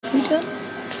We done?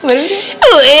 What are we doing?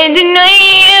 When the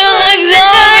night looks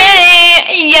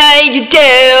already, yeah, you do.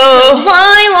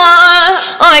 Lila,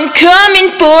 I'm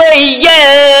coming for you.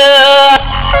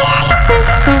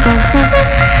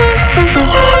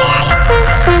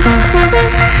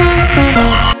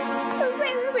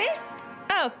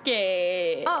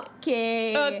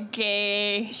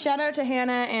 Okay. Shout out to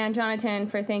Hannah and Jonathan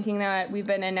for thinking that we've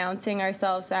been announcing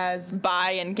ourselves as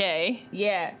Bi and gay.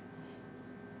 yeah.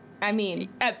 I mean,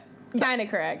 kind of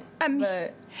correct,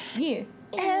 but yeah.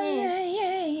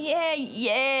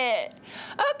 Yeah.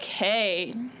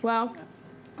 Okay. Well,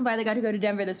 Violet got to go to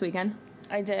Denver this weekend.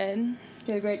 I did.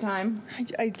 She had a great time.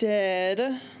 I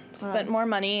did. Spent more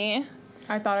money.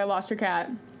 I thought I lost her cat.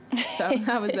 So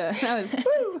that was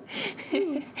woo.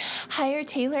 Hire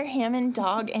Taylor Hammond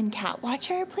dog and cat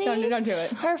watcher, please. Don't do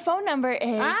it. Her phone number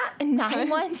is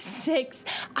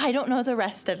 916. I don't know the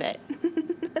rest of it.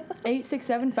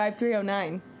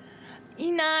 867-5309.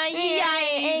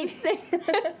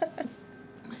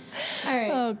 All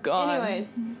right. Oh God.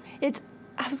 Anyways,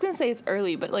 I was gonna say it's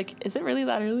early, but like, is it really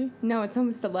that early? no, it's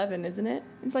almost 11, isn't it?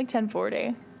 It's like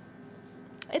 10:40.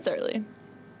 It's early.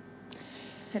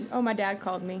 Oh, my dad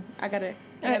called me. I gotta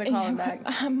call him back.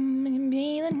 I'm gonna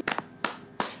be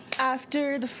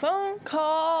after the phone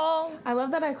call. I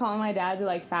love that I call my dad to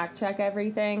like fact check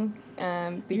everything,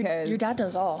 because your dad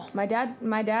does all. My dad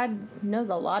knows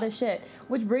a lot of shit.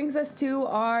 Which brings us to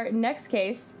our next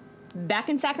case, back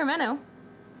in Sacramento.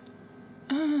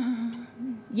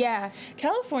 Yeah.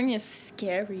 California's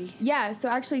scary. Yeah, so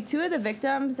actually 2 of the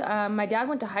victims, my dad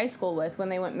went to high school with when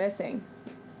they went missing.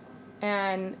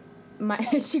 And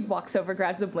she walks over,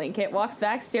 grabs a blanket, walks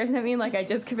back, stares at me like I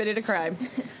just committed a crime.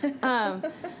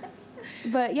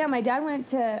 But yeah, my dad went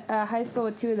to high school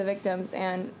with 2 of the victims,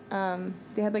 and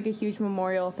they had like a huge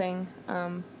memorial thing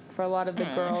for a lot of the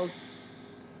girls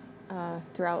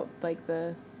throughout like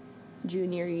the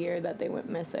junior year that they went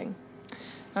missing.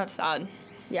 That's sad.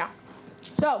 Yeah.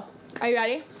 So, are you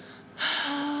ready?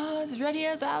 As ready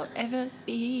as I'll ever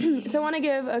be. So I want to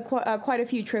give quite a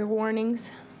few trigger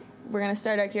warnings. We're going to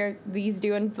start out here. These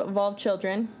do involve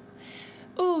children.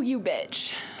 Ooh, you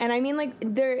bitch. And I mean, like,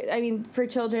 for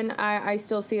children, I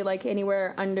still see, like,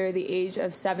 anywhere under the age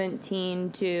of 17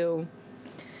 to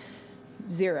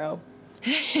 0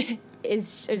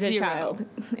 is a child.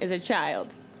 Is a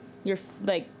child. You're,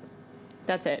 like,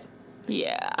 that's it.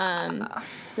 Yeah.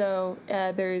 So,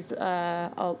 there's,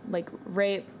 like,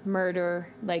 rape, murder,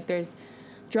 like, there's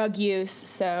drug use,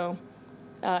 so...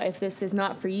 if this is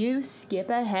not for you, skip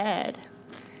ahead.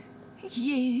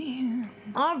 Yeah.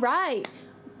 All right.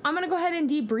 I'm going to go ahead and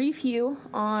debrief you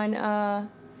on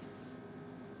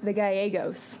the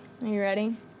Gallegos. Are you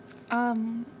ready?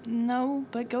 No,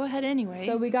 but go ahead anyway.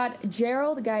 So we got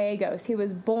Gerald Gallegos. He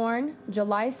was born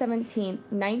July 17th,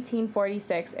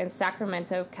 1946 in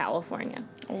Sacramento, California.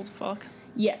 Old fuck.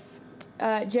 Yes.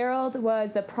 Gerald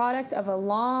was the product of a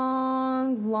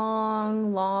long...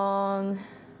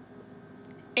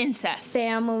 incest.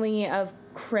 family of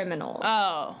criminals.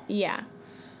 Oh. Yeah.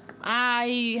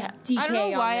 I don't know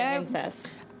why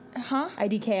incest. Huh? I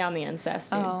DK on the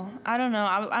incest, dude. Oh, I don't know.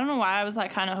 I don't know why I was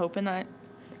like kind of hoping that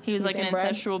he was like an inbred?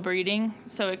 ancestral breeding,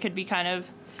 so it could be kind of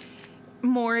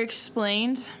more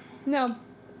explained. No.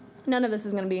 None of this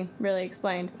is going to be really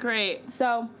explained. Great.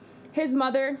 So, his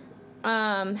mother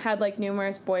had like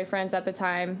numerous boyfriends at the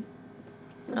time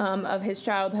of his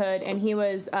childhood, and he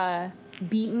was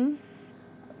beaten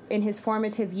in his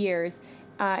formative years,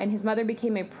 and his mother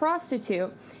became a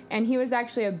prostitute, and he was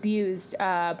actually abused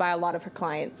by a lot of her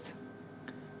clients.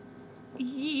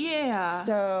 Yeah.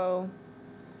 So,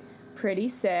 pretty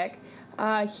sick.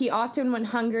 He often went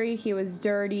hungry. He was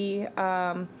dirty.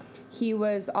 He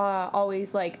was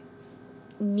always, like,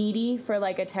 needy for,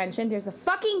 like, attention. There's a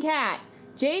fucking cat.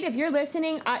 Jade, if you're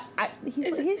listening,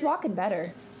 he's walking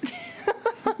better.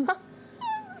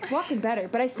 He's walking better,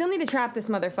 but I still need to trap this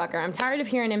motherfucker. I'm tired of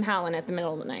hearing him howling at the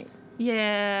middle of the night.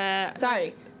 Yeah.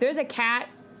 Sorry. There's a cat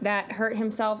that hurt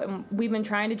himself, and we've been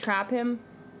trying to trap him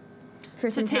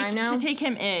for some time now. To take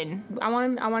him in. I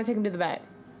want to take him to the vet.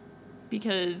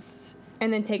 Because...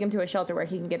 And then take him to a shelter where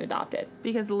he can get adopted.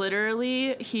 Because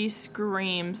literally, he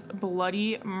screams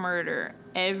bloody murder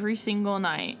every single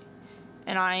night.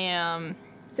 And I am...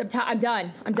 So I'm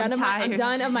done. I'm done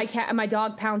of my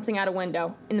dog pouncing out a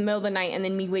window in the middle of the night and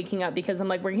then me waking up because I'm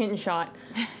like, we're getting shot.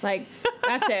 Like,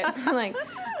 that's it. Like,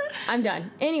 I'm done.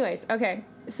 Anyways, okay.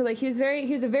 So like Gerald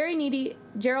was a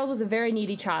very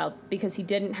needy child because he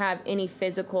didn't have any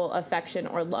physical affection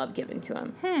or love given to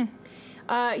him.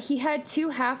 He had two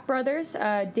half-brothers,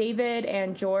 David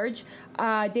and George.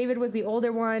 David was the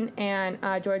older one, and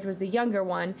George was the younger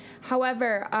one.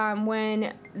 However,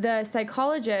 when the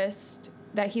psychologist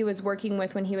that he was working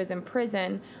with when he was in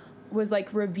prison was,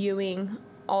 like, reviewing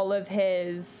all of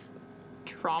his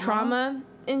trauma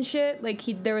and shit, like,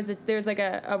 there's like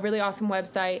a really awesome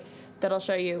website that I'll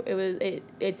show you.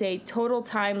 It's a total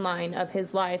timeline of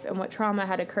his life and what trauma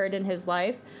had occurred in his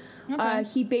life. Okay.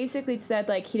 He basically said,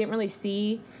 like, he didn't really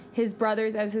see his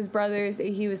brothers as his brothers.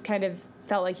 He was kind of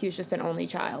felt like he was just an only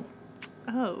child.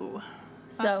 Oh,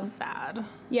 that's sad.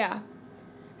 Yeah.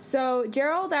 So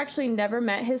Gerald actually never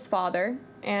met his father.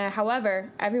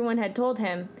 However, everyone had told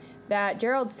him that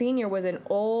Gerald Sr. was an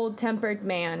old-tempered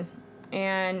man.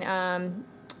 And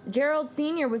Gerald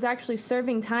Sr. was actually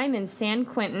serving time in San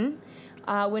Quentin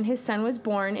when his son was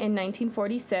born in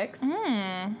 1946.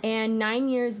 And 9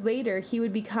 years later, he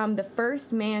would become the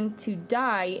first man to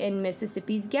die in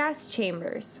Mississippi's gas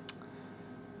chambers.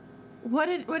 What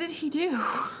did he do?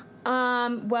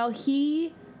 Well,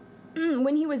 he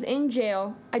when he was in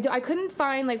jail, I couldn't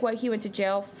find, like, what he went to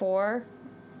jail for,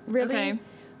 really. Okay.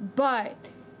 But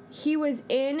he was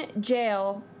in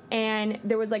jail, and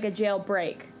there was, like, a jail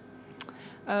break.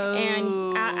 Oh.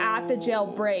 And at the jail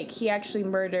break, he actually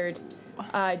murdered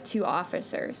 2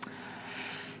 officers.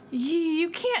 You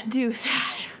can't do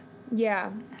that.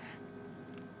 Yeah.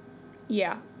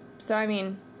 Yeah. So, I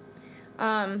mean,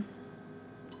 blah,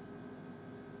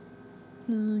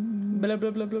 blah,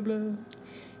 blah, blah, blah.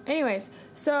 Anyways,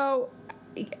 so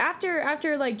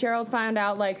after like, Gerald found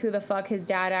out, like, who the fuck his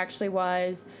dad actually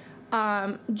was,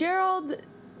 Gerald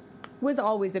was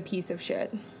always a piece of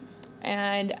shit.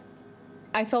 And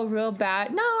I feel real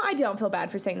bad. No, I don't feel bad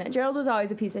for saying that. Gerald was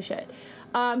always a piece of shit.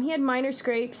 He had minor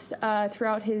scrapes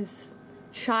throughout his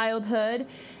childhood,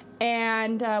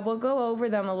 and we'll go over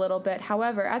them a little bit.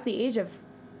 However, at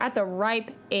the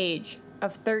ripe age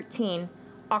of 13,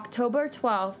 October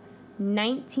 12th,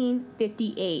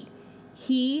 1958,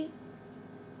 he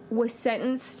was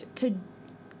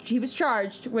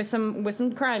charged with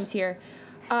some crimes here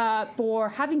for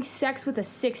having sex with a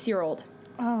 6-year-old.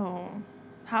 Oh.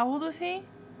 How old was he?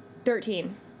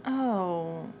 13.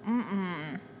 Oh.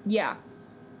 Yeah.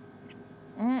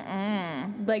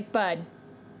 Like, bud.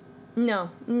 No,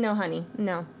 honey,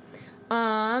 no.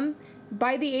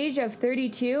 By the age of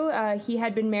 32, he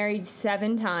had been married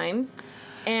 7 times,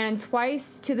 and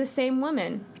twice to the same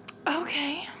woman.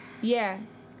 Okay. Yeah.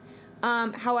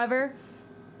 However,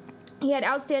 he had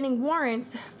outstanding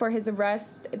warrants for his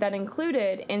arrest that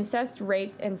included incest,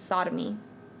 rape, and sodomy.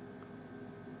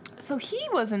 So he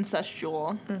was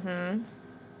incestual. Mm-hmm.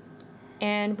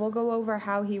 And we'll go over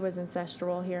how he was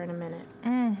incestual here in a minute.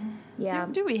 Yeah.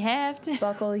 Do we have to?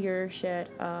 Buckle your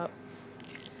shit up.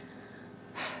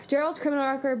 Gerald's criminal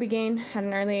record began at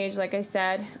an early age, like I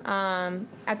said.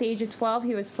 At the age of 12,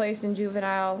 he was placed in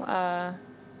juvenile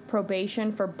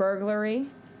probation for burglary.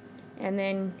 And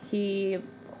then he,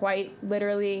 quite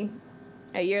literally,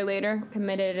 a year later,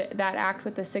 committed that act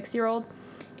with a 6-year-old.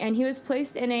 And he was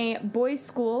placed in a boys'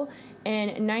 school in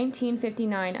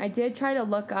 1959. I did try to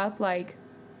look up, like,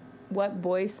 what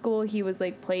boys' school he was,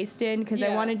 like, placed in, because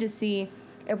I wanted to see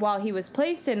if, while he was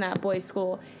placed in that boys'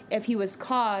 school, if he was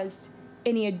caused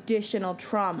any additional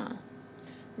trauma.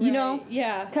 You know?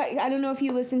 Yeah. I don't know if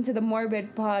you listened to the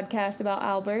Morbid podcast about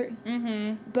Albert.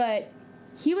 But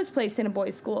he was placed in a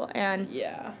boys' school, and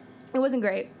it wasn't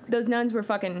great. Those nuns were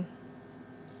fucking...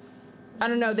 I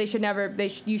don't know. They should never.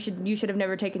 You should have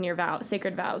never taken your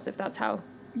sacred vows, if that's how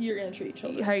you're gonna treat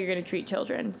children. How you're gonna treat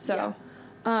children. So,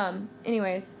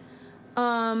 anyways,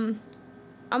 I'm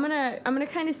gonna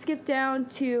kind of skip down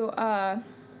to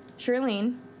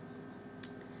Charlene.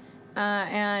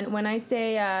 And when I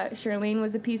say Charlene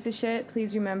was a piece of shit,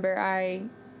 please remember I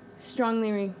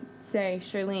strongly say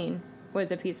Charlene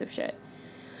was a piece of shit.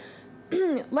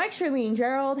 Like Charlene,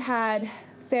 Gerald had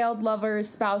failed lovers,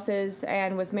 spouses,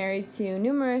 and was married to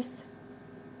numerous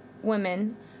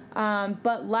women,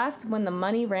 but left when the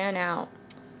money ran out.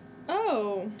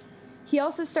 Oh. He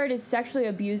also started sexually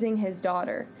abusing his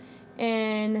daughter.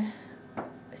 In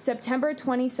September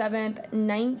 27th,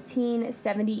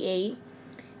 1978,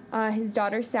 his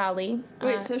daughter Sally...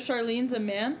 Wait, so Charlene's a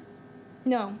man?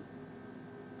 No.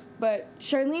 But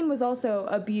Charlene was also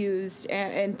abused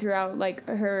and throughout, like,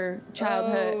 her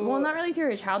childhood. Oh. Well, not really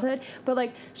through her childhood, but,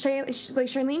 like,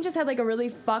 Charlene just had, like, a really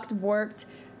fucked, warped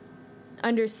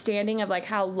understanding of, like,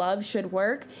 how love should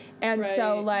work. And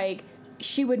so, like,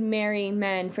 she would marry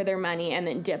men for their money and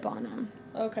then dip on them.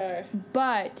 Okay.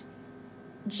 But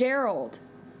Gerald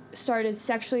started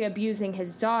sexually abusing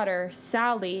his daughter,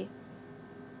 Sally,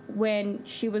 when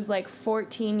she was like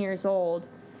 14 years old.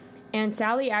 And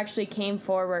Sally actually came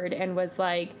forward and was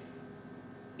like,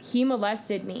 he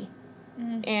molested me.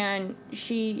 Mm-hmm. And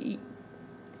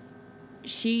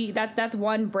that's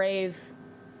one brave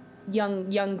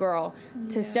young girl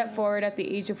to step forward at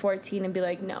the age of 14 and be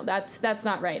like, no, that's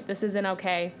not right. This isn't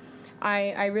okay.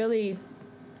 I really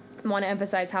want to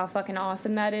emphasize how fucking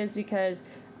awesome that is, because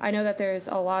I know that there's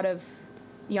a lot of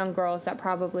young girls that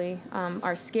probably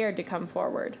are scared to come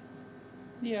forward.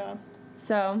 Yeah.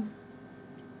 So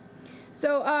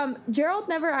Gerald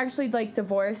never actually, like,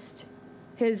 divorced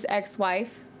his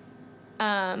ex-wife.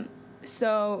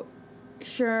 So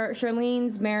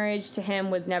Charlene's marriage to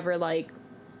him was never, like,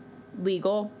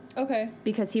 legal. Okay.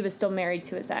 Because he was still married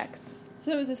to his ex.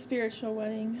 So it was a spiritual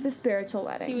wedding. It's a spiritual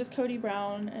wedding. He was Cody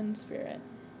Brown in spirit.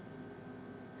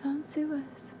 Don't sue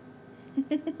us.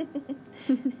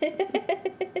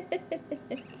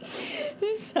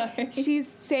 Sorry. She's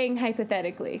saying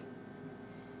hypothetically.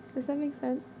 Does that make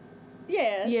sense?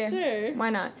 Yeah, sure. Why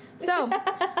not? So,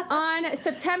 on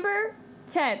September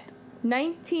 10th,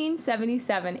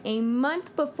 1977, a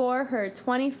month before her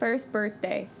 21st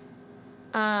birthday,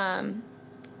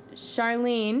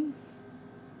 Charlene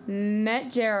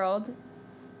met Gerald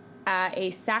at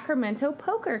a Sacramento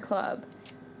poker club.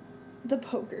 The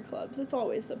poker clubs. It's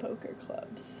always the poker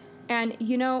clubs. And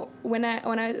you know, when I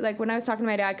was talking to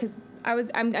my dad, because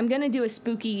I'm gonna do a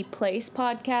spooky place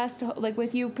podcast like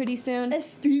with you pretty soon. A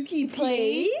spooky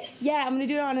place? Yeah, I'm gonna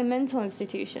do it on a mental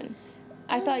institution.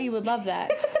 I thought you would love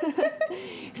that.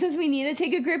 Since we need to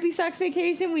take a Grippy Socks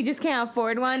vacation, we just can't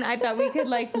afford one. I thought we could,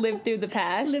 like, live through the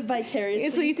past. Live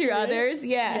vicariously through others.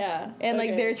 Yeah. Yeah. And,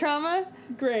 like, their trauma.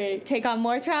 Great. Take on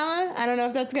more trauma. I don't know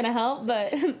if that's going to help,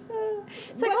 but... What could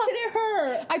it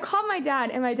hurt? I called my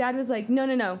dad, and my dad was like,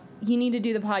 no, you need to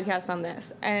do the podcast on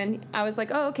this. And I was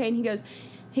like, oh, okay. And he goes,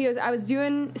 I was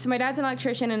doing... So my dad's an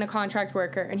electrician and a contract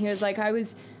worker. And he was like, I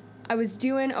was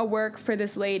doing a work for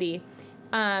this lady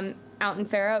out in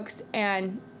Fair Oaks,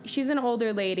 and she's an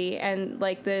older lady, and,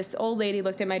 like, this old lady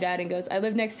looked at my dad and goes, I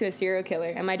live next to a serial killer.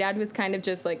 And my dad was kind of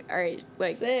just like, all right,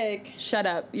 like, sick. Shut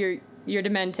up. You're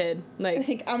demented.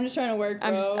 Like, I'm just trying to work,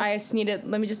 bro. I just need to,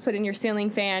 let me just put in your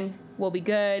ceiling fan. We'll be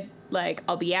good. Like,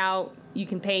 I'll be out. You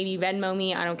can pay me, Venmo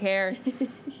me. I don't care.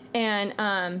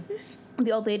 And,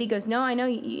 the old lady goes, no, I know.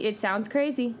 It sounds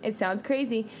crazy. It sounds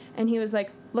crazy. And he was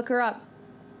like, look her up.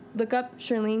 Look up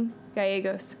Charlene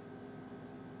Gallegos.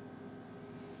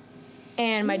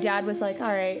 And my dad was like, all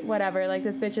right, whatever. Like,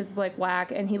 this bitch is, like,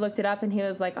 whack. And he looked it up, and he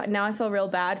was like, now I feel real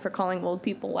bad for calling old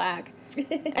people whack.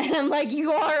 And I'm like,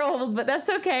 you are old, but that's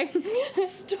okay.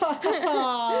 Stop.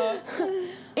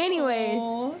 Anyways,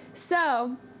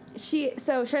 so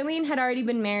Charlene had already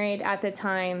been married at the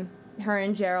time her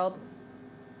and Gerald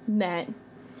met.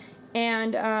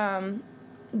 And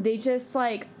they just,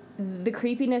 like, the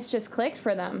creepiness just clicked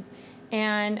for them.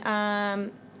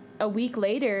 And a week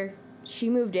later,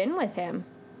 she moved in with him.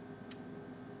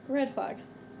 Red flag.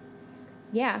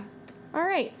 Yeah. All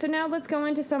right. So now let's go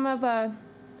into some of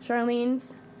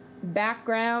Charlene's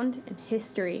background and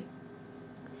history.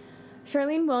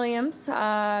 Charlene Williams,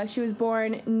 she was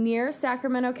born near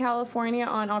Sacramento, California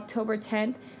on October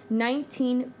 10th,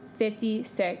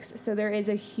 1956. So there is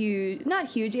a not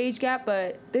huge age gap,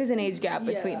 but there's an age gap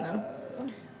between them.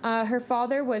 Her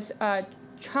father was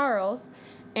Charles,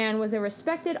 and was a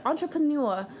respected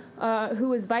entrepreneur who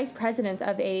was vice president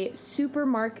of a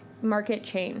supermarket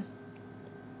chain.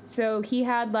 So he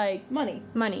had, like...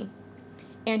 Money.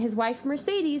 And his wife,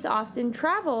 Mercedes, often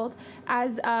traveled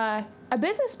as a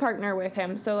business partner with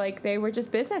him. So, like, they were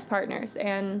just business partners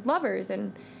and lovers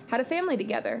and had a family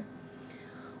together.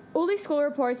 Early school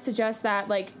reports suggest that,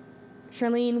 like,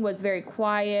 Charlene was very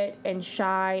quiet and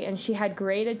shy, and she had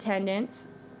great attendance.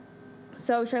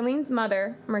 So Charlene's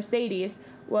mother, Mercedes,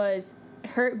 was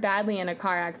hurt badly in a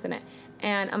car accident.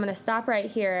 And I'm going to stop right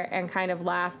here and kind of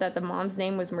laugh that the mom's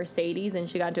name was Mercedes and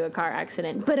she got into a car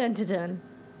accident. But dun-dun-dun.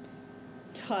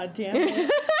 God damn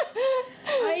it.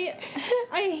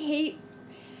 I hate...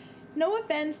 No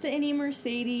offense to any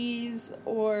Mercedes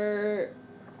or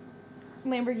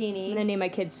Lamborghini. I'm going to name my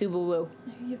kid Subaru.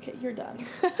 Okay, you're done.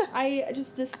 I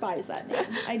just despise that name.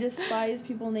 I despise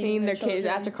people naming their kids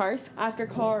after cars? After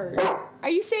cars. Are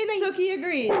you saying that... Suki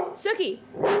agrees. Suki,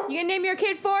 you gonna name your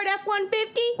kid Ford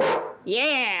F-150?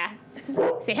 Yeah.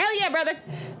 Say hell yeah, brother.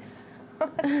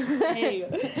 Hey,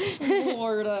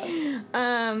 Lord.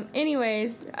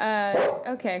 Anyways,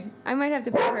 okay. I might have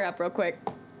to pick her up real quick.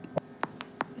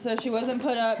 So she wasn't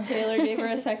put up. Taylor gave her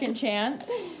a second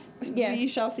chance. Yes. We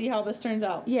shall see how this turns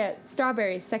out. Yeah,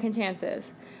 strawberries, second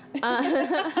chances.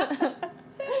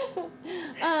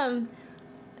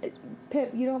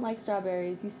 Pip, you don't like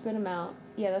strawberries. You spit them out.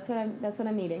 Yeah, that's what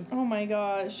I'm eating. Oh my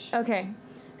gosh. Okay.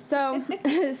 So,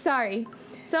 sorry.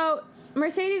 So,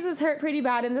 Mercedes was hurt pretty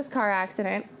bad in this car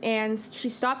accident, and she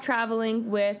stopped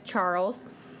traveling with Charles.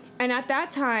 And at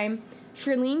that time,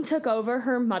 Charlene took over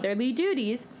her motherly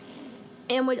duties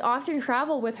and would often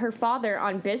travel with her father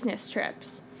on business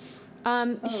trips.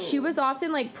 She was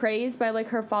often, like, praised by, like,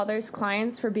 her father's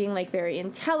clients for being, like, very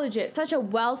intelligent, such a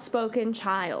well-spoken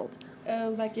child.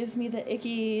 Oh, that gives me the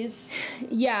ickies.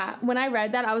 Yeah, when I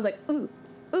read that, I was like, ooh,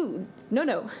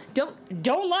 no,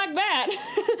 don't like that.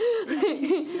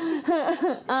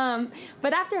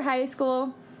 But after high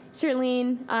school,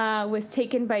 Charlene was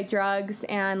taken by drugs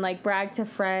and, like, bragged to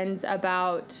friends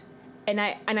about, and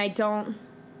I don't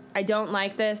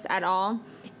like this at all.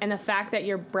 And the fact that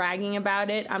you're bragging about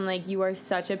it, I'm like, you are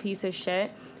such a piece of shit.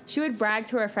 She would brag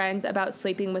to her friends about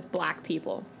sleeping with black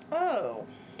people. Oh.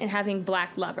 And having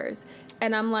black lovers.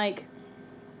 And I'm like,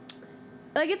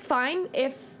 it's fine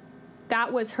if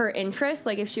that was her interest.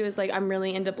 Like, if she was like, I'm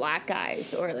really into black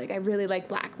guys, or, like, I really like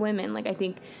black women. Like, I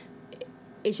think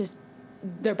it's just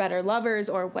they're better lovers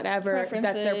or whatever.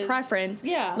 That's their preference.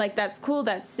 Yeah. Like, that's cool.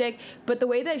 That's sick. But the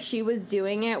way that she was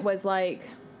doing it was, like,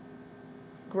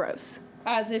 gross.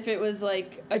 As if it was,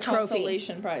 like, a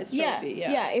consolation prize trophy.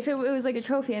 Yeah, if it was, like, a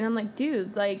trophy. And I'm like,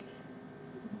 dude, like,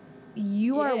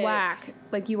 you are whack.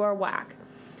 Like, you are whack.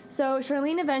 So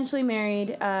Charlene eventually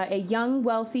married a young,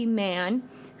 wealthy man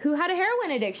who had a heroin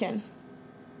addiction.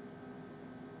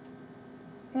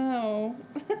 Oh.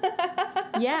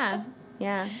 Yeah.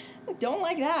 I don't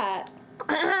like that.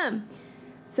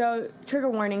 So, trigger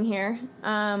warning here.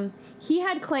 He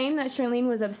had claimed that Charlene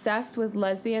was obsessed with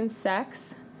lesbian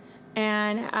sex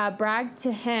and begged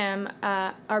him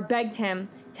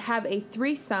to have a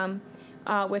threesome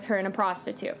with her and a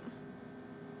prostitute.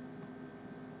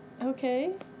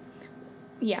 Okay.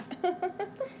 Yeah.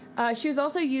 She was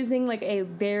also using, like, a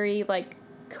very, like,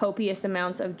 copious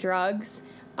amounts of drugs,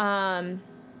 and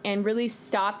really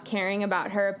stopped caring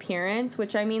about her appearance,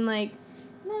 which, I mean, like,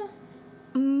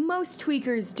 most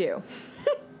tweakers do.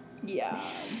 Yeah.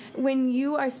 When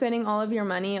you are spending all of your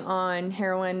money on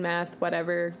heroin, meth,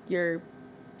 whatever your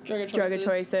drug of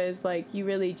choices, like, you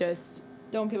really just...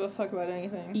 don't give a fuck about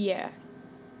anything. Yeah.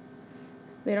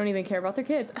 They don't even care about their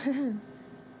kids.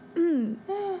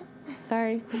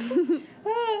 Sorry.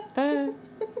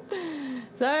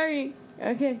 Sorry.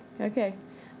 Okay.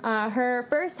 Her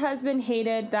first husband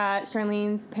hated that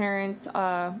Charlene's parents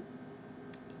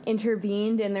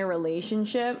intervened in their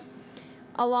relationship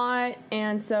a lot,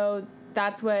 and so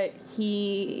that's what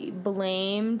he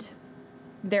blamed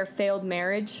their failed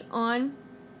marriage on,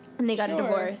 and they got a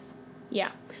divorce.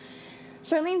 Yeah.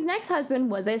 Charlene's next husband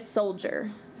was a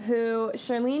soldier who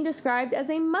Charlene described as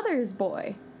a mother's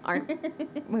boy.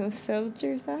 Aren't most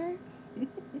soldiers are?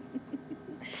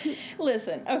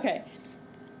 Listen, okay.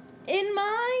 In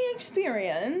my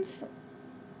experience,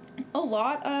 a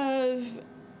lot of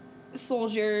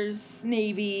soldiers,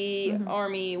 Navy,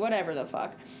 Army, whatever the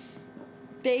fuck,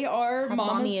 they are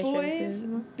mama's boys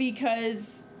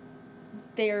because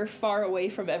they're far away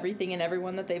from everything and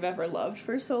everyone that they've ever loved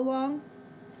for so long.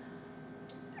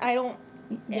 All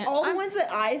the ones that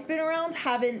I've been around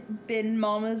haven't been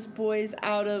mama's boys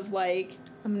out of, like...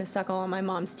 I'm gonna suckle on my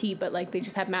mom's tea, but, like, they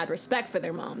just have mad respect for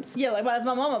their moms. Yeah, like, well, that's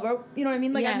my mama, bro. You know what I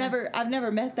mean? Like, yeah. I've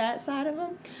never met that side of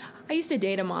them. I used to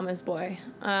date a mama's boy.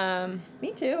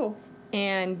 Me too.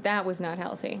 And that was not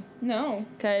healthy. No.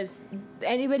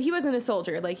 But he wasn't a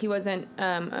soldier. Like, he wasn't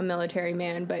a military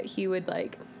man, but he would,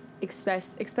 like,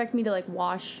 expect me to, like,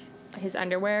 wash his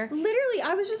underwear. Literally,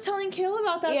 I was just telling Kale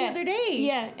about that the other day.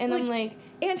 Yeah, and I'm like...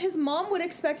 And his mom would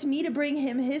expect me to bring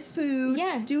him his food,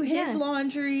 do his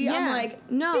laundry. Yeah. I'm like,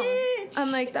 no. Bitch!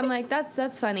 I'm like,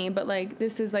 that's funny, but, like,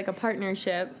 this is, like, a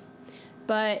partnership.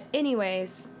 But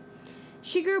anyways,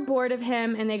 she grew bored of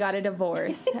him, and they got a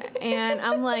divorce. And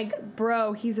I'm like,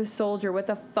 bro, he's a soldier. What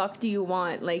the fuck do you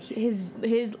want? Like, his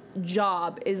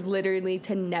job is literally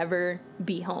to never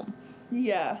be home.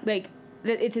 Yeah. Like,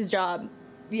 it's his job.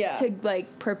 Yeah. To,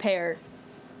 like, prepare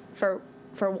for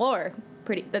war.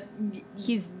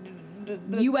 He's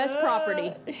U.S.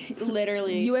 property.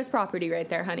 Literally. U.S. property right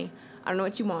there, honey. I don't know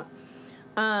what you want.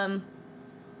 And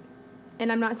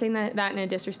I'm not saying that in a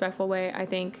disrespectful way. I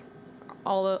think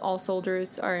all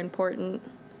soldiers are important.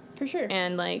 For sure.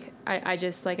 And, like, I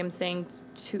just, like, I'm saying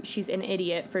she's an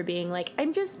idiot for being like,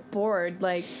 I'm just bored,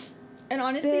 like... And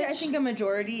honestly, bitch. I think a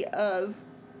majority of...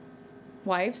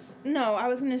 Wives? No, I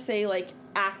was going to say, like,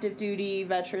 active duty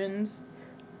veterans,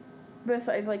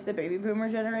 besides, like, the baby boomer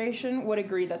generation, would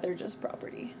agree that they're just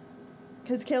property.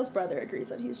 Because Kale's brother agrees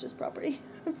that he's just property.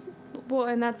 Well,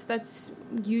 and that's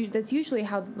usually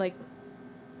how, like,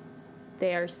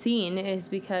 they are seen, is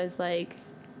because, like,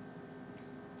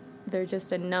 they're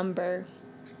just a number.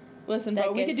 Listen,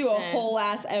 bro, we could do a whole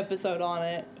ass episode on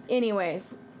it.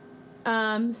 Anyways,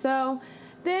 so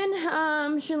then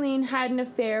Charlene had an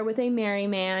affair with a married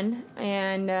man,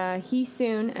 and he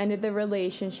soon ended the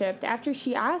relationship after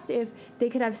she asked if they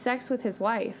could have sex with his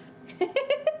wife.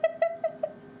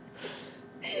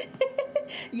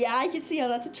 Yeah, I can see how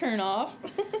that's a turnoff.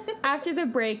 After the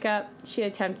breakup, she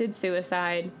attempted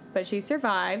suicide, but she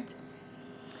survived.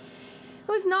 It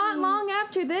was not long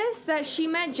after this that she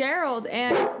met Gerald,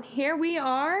 and here we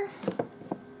are.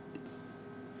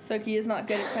 Sookie is not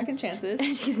good at second chances.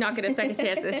 She's not good at second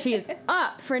chances. She is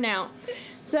up for now.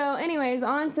 So, anyways,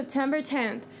 on September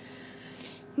 10th,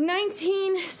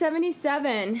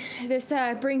 1977, this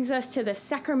brings us to the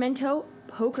Sacramento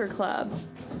Poker Club.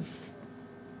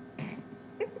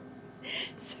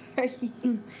 Sorry.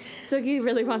 Sookie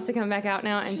really wants to come back out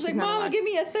now, and she's like, not Mama, allowed. give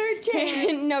me a third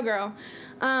chance. No, girl.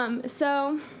 La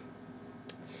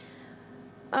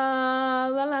la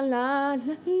la la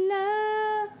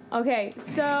la. Okay,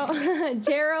 so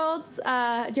Gerald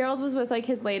was with, like,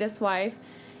 his latest wife,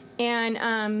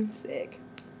 and Sick.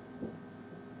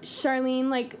 Charlene,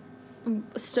 like,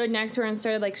 stood next to her and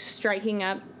started, like, striking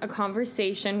up a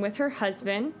conversation with her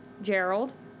husband,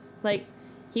 Gerald. Like,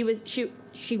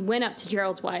 she went up to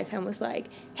Gerald's wife and was like,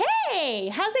 "Hey,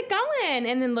 how's it going?"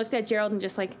 And then looked at Gerald and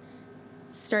just, like,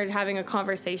 started having a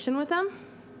conversation with him.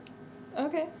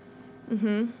 Okay.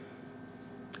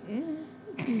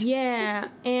 Yeah,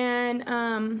 and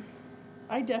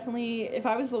I definitely, if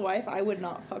I was the wife, I would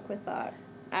not fuck with that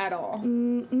at all.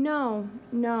 No,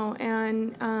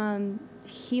 and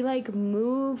he, like,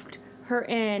 moved her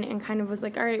in and kind of was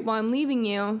like, "All right, well, I'm leaving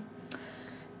you."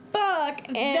 Fuck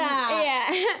that.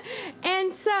 Yeah.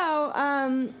 And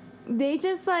so, they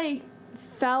just, like,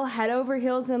 fell head over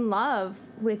heels in love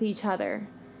with each other.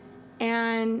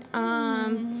 And,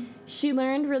 she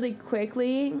learned really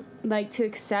quickly, like, to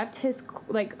accept his,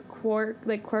 like,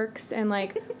 quirks and,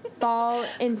 like, fall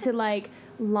into, like,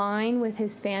 line with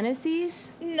his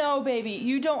fantasies. No, baby,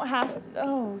 you don't have.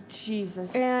 Oh,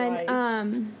 Jesus And,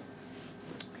 Christ.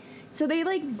 So they,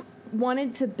 like,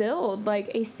 wanted to build, like,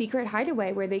 a secret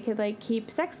hideaway where they could, like, keep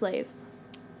sex slaves.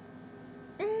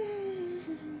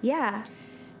 Yeah.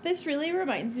 This really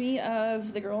reminds me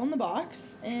of The Girl in the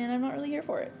Box, and I'm not really here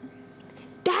for it.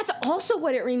 That's also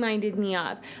what it reminded me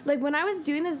of. Like, when I was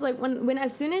doing this, like, when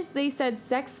as soon as they said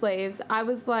sex slaves, I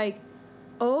was like,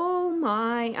 oh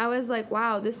my. I was like,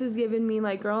 wow, this is giving me,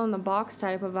 like, Girl in the Box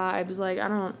type of vibes. Like, I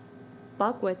don't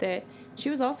fuck with it. She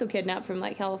was also kidnapped from,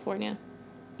 like, California.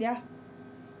 Yeah.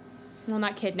 Well,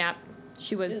 not kidnapped.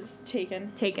 She was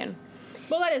taken.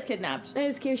 Well, that is kidnapped.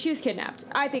 She was kidnapped.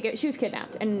 I think she was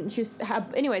kidnapped. And she was...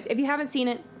 anyways, if you haven't seen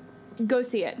it, go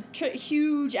see it.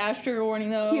 Huge ass trigger warning,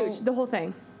 though. Huge. The whole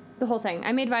thing.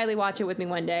 I made Viley watch it with me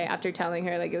one day after telling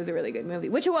her, like, it was a really good movie.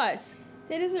 Which it was.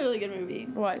 It is a really good movie. It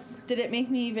was. Did it make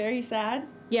me very sad?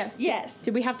 Yes. Yes.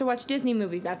 Did we have to watch Disney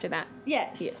movies after that?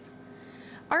 Yes.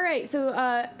 All right,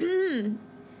 so,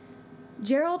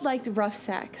 Gerald liked rough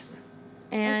sex.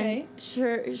 And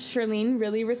Charlene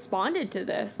really responded to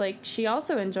this. Like, she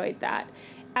also enjoyed that.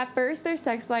 At first, their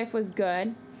sex life was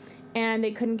good, and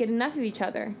they couldn't get enough of each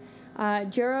other.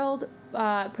 Gerald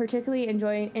particularly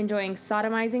enjoying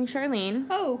sodomizing Charlene.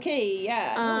 Oh, okay,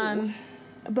 yeah.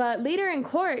 But later in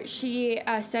court, she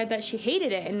said that she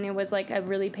hated it, and it was, like, a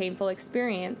really painful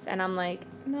experience. And I'm like,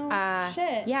 no,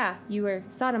 shit. Yeah, you were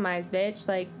sodomized, bitch.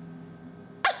 Like,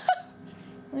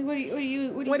 like, what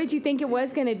did you think it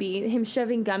was gonna be? Him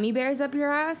shoving gummy bears up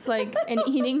your ass, like, and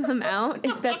eating them out?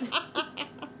 If that's...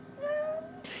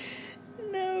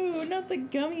 No, not the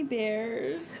gummy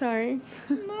bears. Sorry.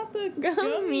 Not the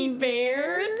gummy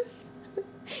bears.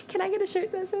 Can I get a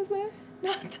shirt that says that?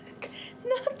 Not the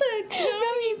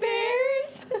gummy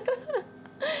bears.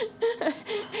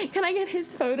 Can I get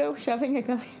his photo shoving a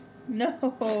gummy?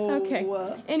 No. Okay.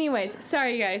 Anyways,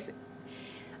 sorry guys.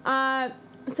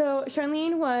 So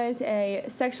Charlene was a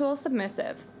sexual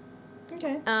submissive.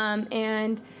 Okay.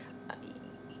 And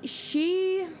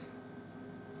she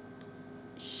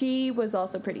was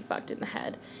also pretty fucked in the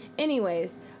head.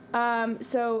 Anyways,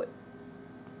 so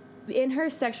in her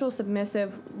sexual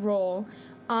submissive role,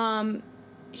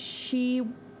 she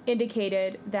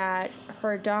indicated that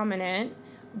her dominant,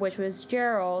 which was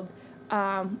Gerald,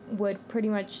 would pretty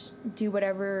much do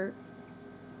whatever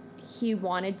he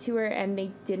wanted to her, and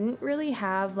they didn't really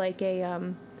have, like,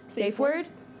 a safe word.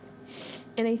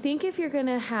 And I think if you're going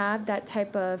to have that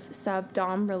type of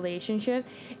sub-dom relationship,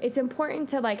 it's important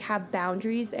to, like, have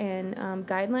boundaries and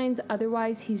guidelines.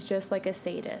 Otherwise, he's just, like, a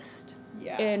sadist.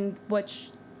 Yeah. And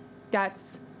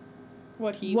that's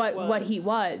what he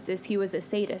was, is he was a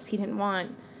sadist. He didn't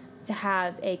want to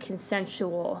have a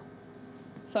consensual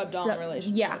sub-dom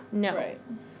relationship. Yeah, no. Right.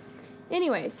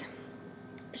 Anyways,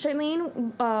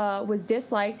 Charlene was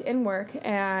disliked in work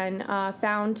and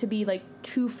found to be, like,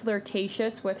 too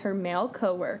flirtatious with her male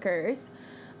coworkers.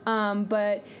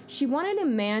 But she wanted a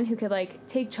man who could, like,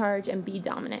 take charge and be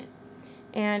dominant.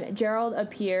 And Gerald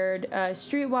appeared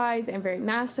streetwise and very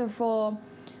masterful.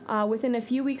 Within a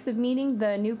few weeks of meeting,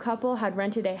 the new couple had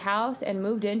rented a house and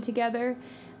moved in together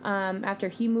after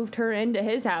he moved her into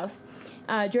his house.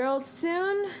 Gerald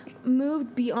soon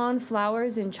moved beyond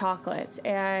flowers and chocolates,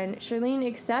 and Charlene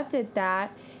accepted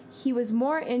that he was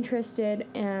more interested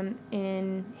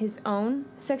in his own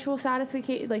sexual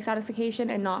satisfaction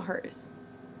and not hers.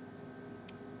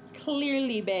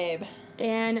 Clearly, babe.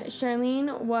 And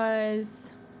Charlene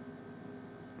was,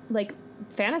 like,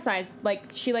 fantasized, like,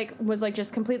 she, like, was, like,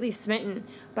 just completely smitten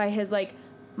by his, like,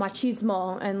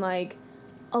 machismo and, like,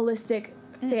 holistic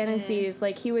fantasies.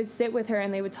 Like, he would sit with her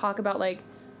and they would talk about, like,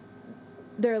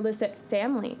 their illicit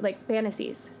family, like,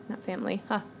 fantasies, not family,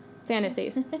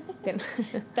 fantasies.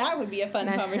 That would be a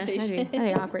fun conversation. That'd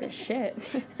be awkward as shit.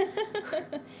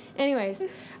 Anyways,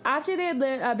 after they had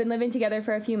been living together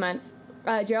for a few months,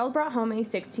 Gerald brought home a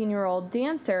 16-year-old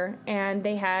dancer, and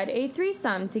they had a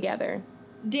threesome together.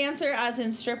 Dancer as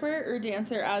in stripper, or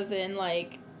dancer as in,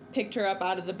 like, picked her up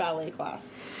out of the ballet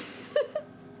class?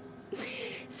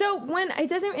 So it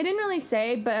didn't really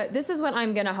say, but this is what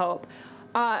I'm gonna hope.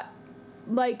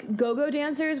 Like, go-go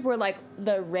dancers were, like,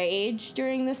 the rage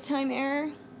during this time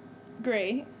era.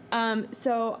 Great.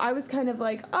 So I was kind of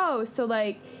like, oh, so,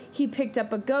 like, he picked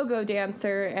up a go-go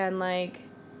dancer and, like,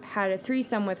 had a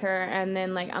threesome with her, and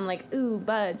then, like, I'm like, ooh,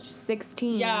 budge,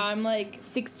 16. Yeah, I'm like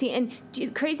 16.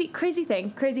 And crazy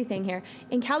thing here.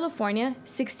 In California,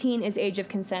 16 is age of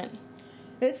consent.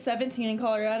 It's 17 in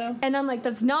Colorado. And I'm like,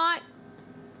 that's not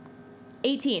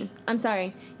 18. I'm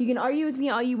sorry. You can argue with me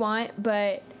all you want,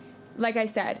 but like I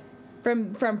said,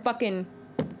 from fucking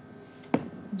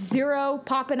 0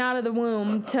 popping out of the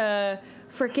womb to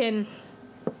freaking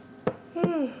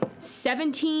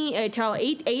 17 till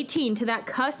 18, to that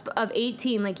cusp of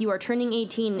 18, like, you are turning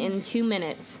 18 in 2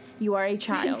 minutes. You are a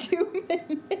child. 2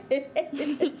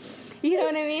 minutes. You know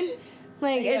what I mean?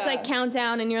 Like, Yeah. It's like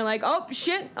countdown, and you're like, oh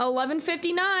shit,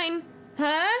 11:59.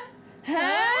 Huh?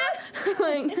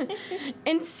 Like,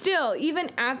 and still, even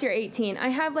after 18, I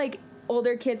have, like,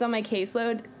 older kids on my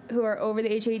caseload who are over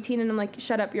the age of 18, and I'm like,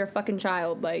 shut up, you're a fucking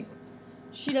child. Like,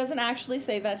 She doesn't actually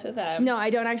say that to them. no, I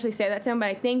don't actually say that to them, but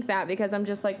I think that because I'm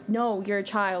just like, no, you're a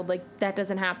child. Like, that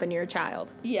doesn't happen. You're a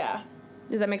child. Yeah.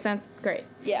 Does that make sense? Great.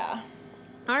 Yeah.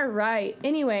 All right.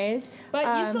 Anyways.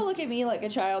 But you still look at me like a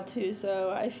child, too,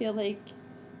 so I feel like...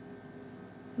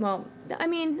 Well, I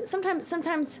mean,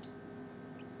 sometimes...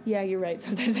 Yeah, you're right.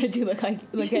 Sometimes I do look at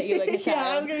you like a child. Yeah,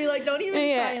 I was gonna be like, don't even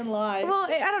try and lie. Well,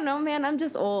 I don't know, man. I'm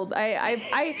just old.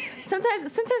 I sometimes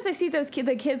I see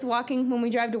the kids walking when we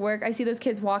drive to work. I see those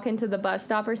kids walk into the bus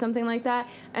stop or something like that,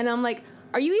 and I'm like,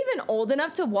 are you even old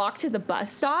enough to walk to the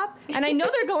bus stop? And I know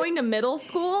they're going to middle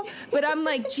school, but I'm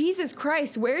like, Jesus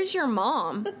Christ, where's your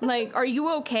mom? Like, are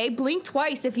you okay? Blink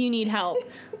twice if you need help.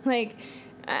 Like,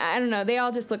 I don't know. They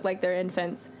all just look like they're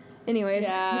infants. Anyways.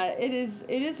 Yeah, it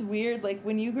is weird, like,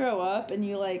 when you grow up and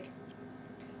you, like,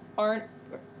 aren't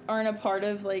a part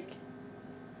of, like,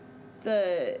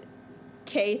 the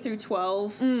K through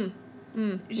 12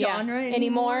 genre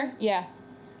anymore. Yeah.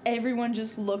 Everyone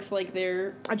just looks like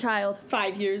they're a child,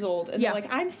 5 years old, and they're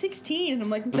like, I'm 16, and I'm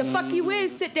like, the fuck you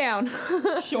is, sit down.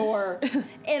 Sure.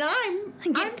 And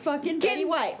I'm fucking Betty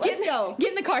White. Let's go. Get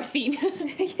in the car seat.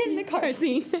 Get in the car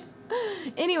seat.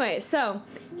 Anyway, so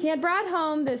he had brought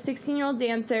home the 16-year-old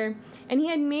dancer, and he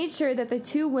had made sure that the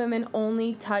two women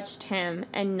only touched him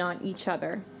and not each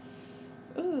other.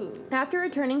 Ooh. After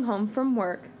returning home from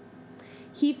work,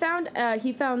 he found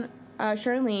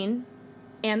Charlene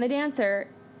and the dancer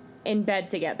in bed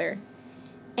together,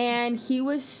 and he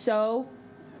was so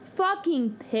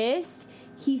fucking pissed,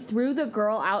 he threw the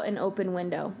girl out an open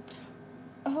window.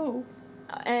 Oh.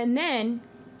 And then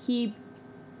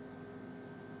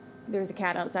there's a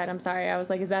cat outside. I'm sorry. I was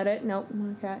like, is that it? Nope,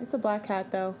 not a cat. It's a black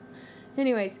cat, though.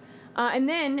 Anyways, and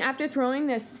then after throwing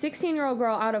this 16-year-old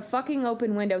girl out a fucking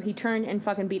open window, he turned and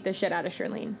fucking beat the shit out of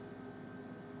Charlene.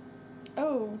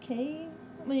 Oh, okay.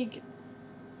 Like...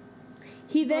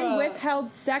 He then withheld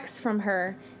sex from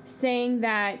her, saying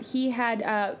that he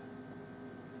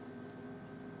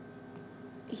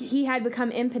he had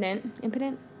become impotent.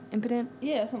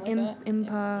 Yeah, something like that.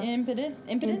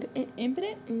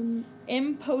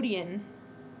 Impodian.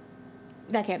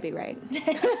 That can't be right. I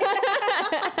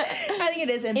think it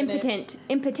is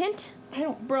Impotent.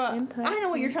 I know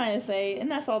what you're trying to say, and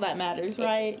that's all that matters,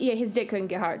 right? Yeah, his dick couldn't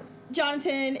get hard.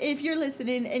 Jonathan, if you're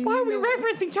listening and why are we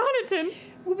referencing Jonathan?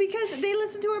 Well, because they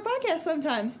listen to our podcast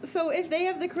sometimes. So if they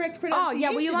have the correct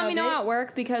pronunciation, will you let me know at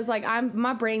work, because like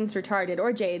my brain's retarded,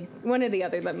 or Jade, one or the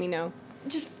other. Let me know.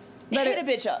 Just hit a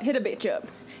bitch up. Hit a bitch up.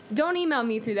 Don't email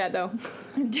me through that though.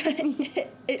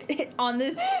 On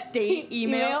this state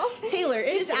email, Taylor,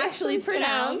 it is actually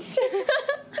pronounced.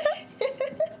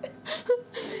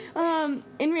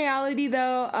 In reality,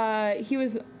 though, he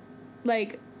was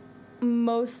like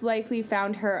most likely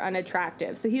found her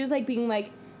unattractive. So he was like being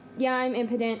like, yeah, I'm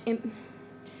impotent.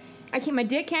 My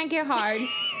dick can't get hard.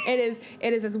 It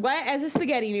is as wet as a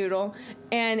spaghetti noodle.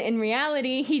 And in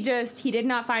reality, he did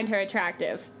not find her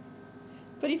attractive.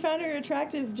 But he found her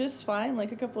attractive just fine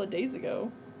like a couple of days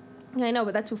ago. I know,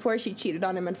 but that's before she cheated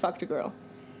on him and fucked a girl.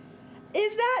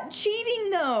 Is that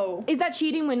cheating, though? Is that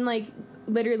cheating when, like,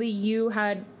 literally you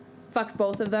had fucked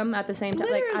both of them at the same time?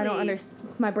 Literally. Like, I don't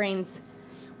understand. My brain's...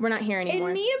 We're not here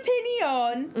anymore. In my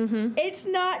opinion, it's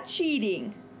not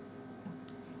cheating.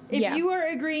 If you are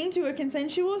agreeing to a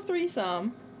consensual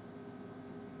threesome,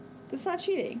 that's not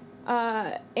cheating.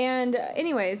 And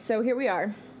anyways, so here we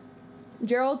are.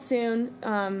 Gerald soon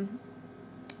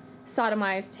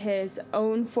sodomized his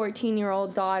own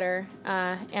 14-year-old daughter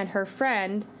and her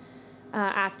friend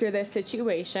after this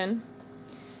situation.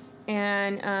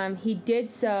 And he did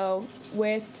so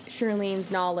with Charlene's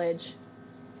knowledge.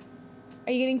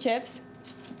 Are you getting chips?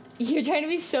 You're trying to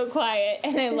be so quiet,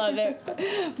 and I love it.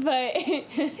 But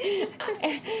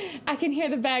I can hear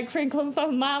the bag crinkling from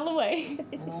a mile away.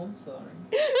 Oh, I'm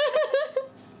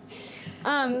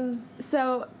sorry.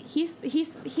 So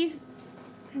he's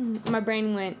my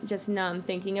brain went just numb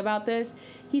thinking about this.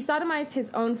 He sodomized his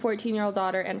own 14-year-old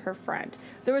daughter and her friend.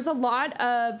 There was a lot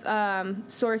of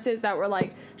sources that were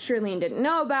like, Charlene didn't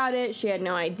know about it. She had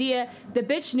no idea. The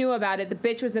bitch knew about it. The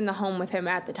bitch was in the home with him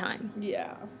at the time.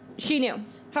 Yeah. She knew.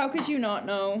 How could you not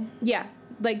know? Yeah.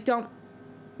 Like, don't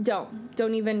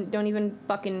even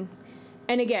fucking...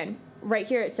 And again, right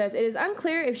here it says, it is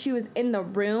unclear if she was in the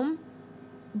room,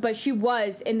 but she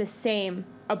was in the same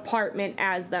apartment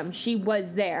as them. She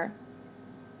was there.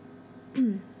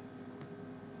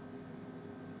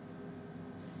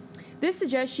 This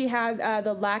suggests she had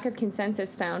the lack of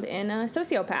consensus found in a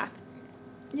sociopath.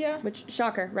 Yeah. Which,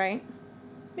 shocker, right?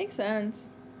 Makes sense.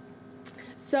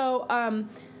 So,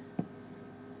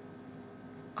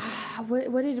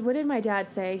 what did my dad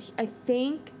say? I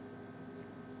think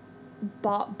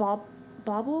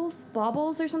Bobbles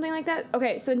or something like that.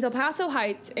 Okay, so in Del Paso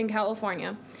Heights in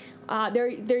California, there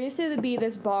used to be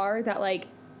this bar that like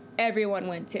everyone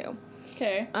went to.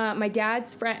 Okay. My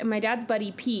dad's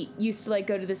buddy Pete used to like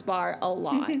go to this bar a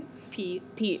lot. Pete.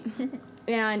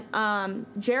 And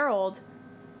Gerald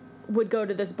would go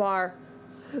to this bar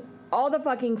all the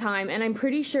fucking time, and I'm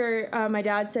pretty sure my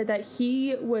dad said that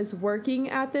he was working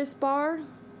at this bar.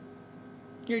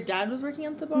 Your dad was working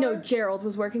at the bar? No, Gerald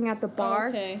was working at the bar. Oh,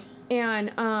 okay.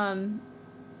 And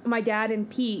my dad and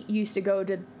Pete used to go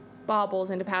to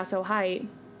Bobbles in El Paso Heights.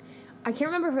 I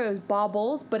can't remember if it was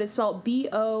Bobbles, but it's spelled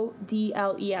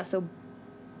Bodles. So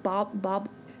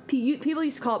people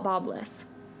used to call it Bobless,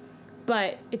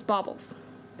 but it's Bobbles.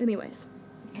 Anyways,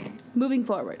 moving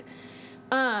forward.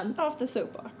 Off the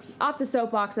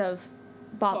soapbox of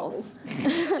Bobbles.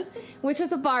 Which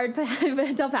was a bar in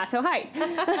Del Paso Heights. I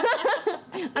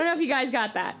don't know if you guys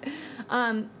got that.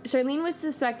 Charlene was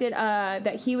suspected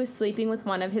that he was sleeping with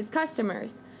one of his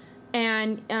customers,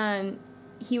 and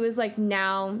he was like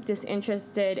now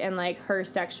disinterested in like her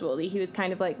sexually. He was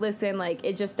kind of like, listen, like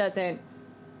it just doesn't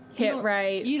hit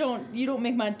right. You don't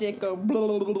make my dick go blah,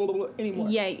 blah, blah, blah, anymore.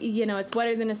 Yeah, you know, it's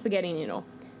wetter than a spaghetti noodle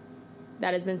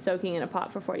that has been soaking in a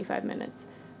pot for 45 minutes.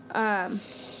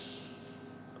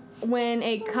 When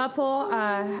a couple,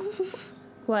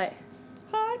 what?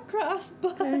 Hot cross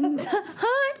buns.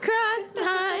 Hot cross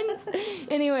buns.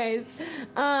 Anyways,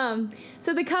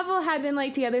 so the couple had been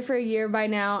like together for a year by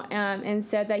now, and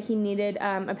said that he needed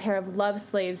a pair of love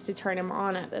slaves to turn him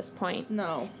on at this point.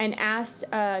 No. And asked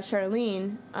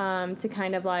Charlene to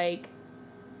kind of like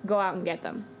go out and get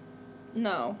them.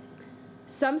 No.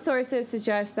 Some sources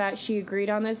suggest that she agreed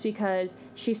on this because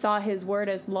she saw his word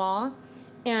as law,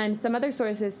 and some other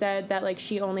sources said that like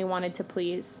she only wanted to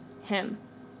please him.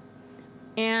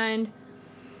 And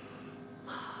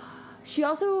she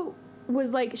also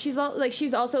was like, she's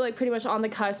also like pretty much on the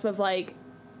cusp of like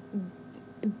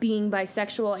being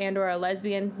bisexual and or a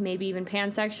lesbian, maybe even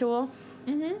pansexual.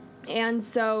 Mm-hmm. And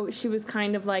so she was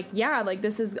kind of like, yeah, like,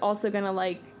 this is also gonna,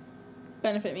 like...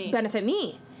 Benefit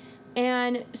me.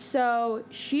 And so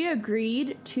she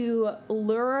agreed to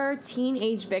lure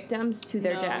teenage victims to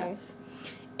their deaths.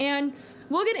 And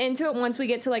we'll get into it once we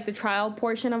get to, like, the trial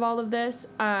portion of all of this.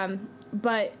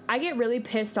 But I get really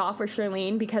pissed off for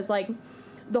Charlene because, like,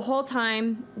 the whole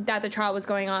time that the trial was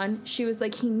going on, she was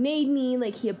like, he made me,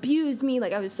 like, he abused me,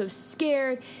 like, I was so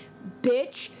scared.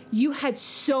 Bitch, you had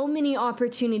so many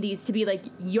opportunities to be like,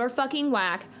 you're fucking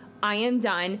whack. I am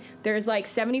done. There's like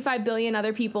 75 billion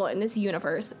other people in this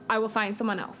universe. I will find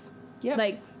someone else. Yeah.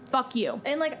 Like, fuck you.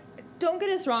 And like, don't get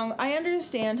us wrong. I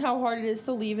understand how hard it is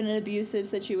to leave in an abusive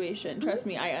situation. Trust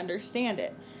me, I understand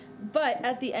it. But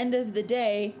at the end of the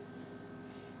day,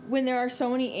 when there are so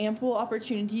many ample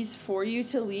opportunities for you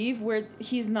to leave where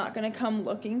he's not going to come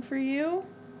looking for you.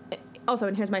 Also,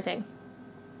 and here's my thing.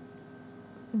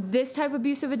 This type of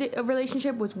abusive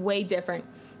relationship was way different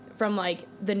from, like,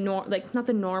 not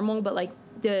the normal, but, like,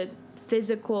 the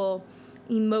physical,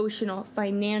 emotional,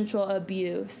 financial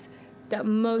abuse that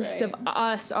most of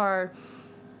us are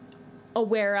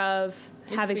aware of,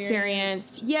 have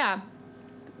experienced. Yeah.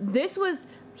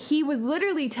 He was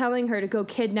literally telling her to go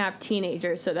kidnap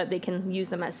teenagers so that they can use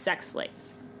them as sex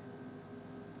slaves.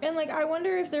 And, like, I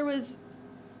wonder if there was,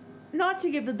 not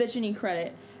to give the bitch any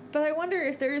credit, but I wonder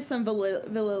if there is some validity.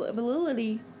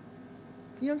 You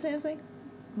know what I'm saying?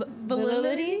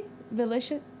 Validity?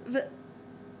 Validity?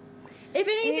 If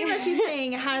anything that she's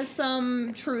saying has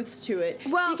some truths to it.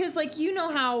 Well, because, like, you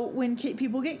know how when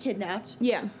people get kidnapped,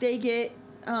 they get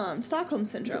Stockholm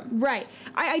Syndrome. Right.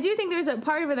 I do think there's a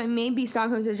part of it that may be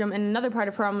Stockholm Syndrome, and another part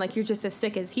of her, I'm like, you're just as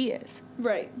sick as he is.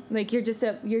 Right. Like, you're just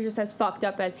as fucked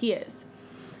up as he is.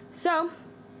 So,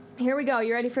 here we go.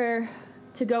 You ready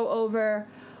to go over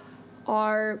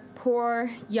our poor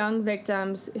young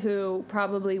victims who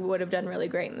probably would have done really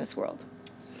great in this world?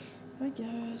 I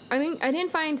guess. I mean, I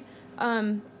didn't find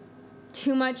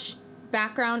too much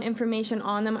background information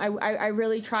on them. I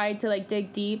really tried to, like,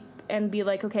 dig deep and be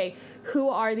like, okay, who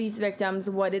are these victims?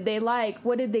 What did they like?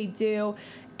 What did they do?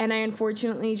 And I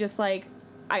unfortunately just, like,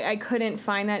 I couldn't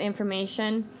find that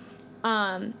information.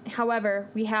 However,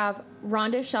 we have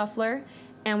Rhonda Shuffler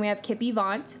and we have Kippy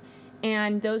Vaught.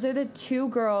 And those are the two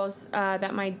girls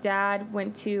that my dad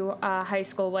went to high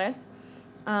school with.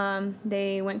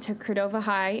 They went to Cordova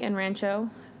High in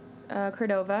Rancho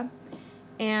Cordova.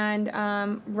 And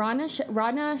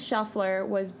Rhonda Shuffler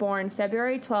was born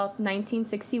February 12th,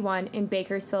 1961 in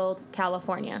Bakersfield,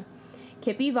 California.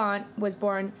 Kippy Vaught was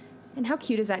born, and how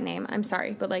cute is that name? I'm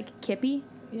sorry, but, like, Kippy?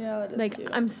 Yeah, that is like, cute.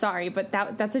 I'm sorry, but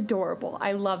that's adorable.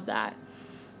 I love that.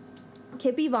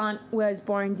 Kippy Vaught was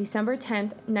born December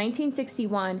 10th,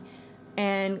 1961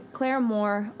 in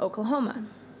Claremore, Oklahoma.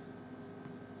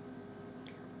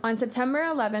 On September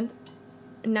 11th,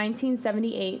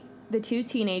 1978, the two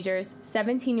teenagers,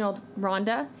 17-year-old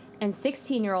Rhonda and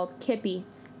 16-year-old Kippy,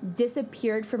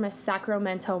 disappeared from a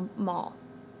Sacramento mall.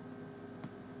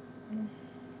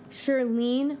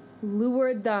 Charlene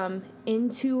lured them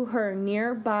into her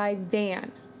nearby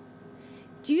van.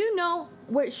 Do you know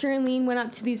what Charlene went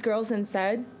up to these girls and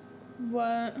said?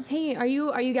 What? Hey, are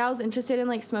you gals interested in,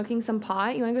 like, smoking some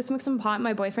pot? You want to go smoke some pot in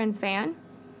my boyfriend's van?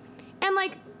 And,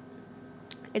 like,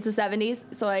 it's the 70s,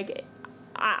 so, like,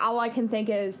 all I can think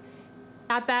is,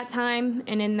 at that time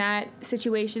and in that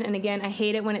situation, and again, I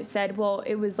hate it when it said, well,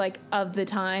 it was, like, of the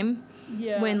time.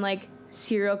 Yeah. When, like,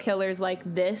 serial killers like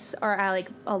this are, like,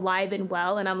 alive and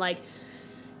well, and I'm like,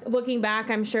 looking back,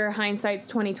 I'm sure hindsight's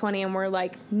 20/20, and we're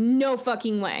like, no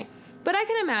fucking way. But I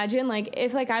can imagine, like,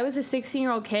 if, like, I was a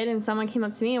 16-year-old kid and someone came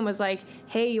up to me and was like,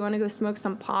 hey, you want to go smoke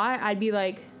some pot? I'd be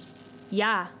like,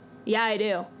 yeah, I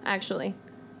do, actually.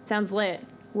 Sounds lit.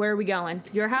 Where are we going?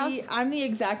 Your house? See, I'm the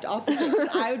exact opposite.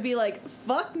 I would be like,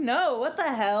 fuck no, what the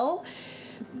hell?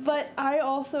 But I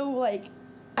also, like...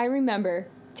 I remember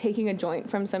taking a joint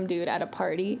from some dude at a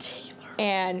party. Taylor.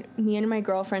 And me and my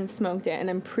girlfriend smoked it, and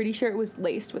I'm pretty sure it was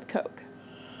laced with coke.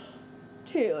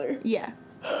 Taylor. Yeah.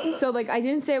 So, like, I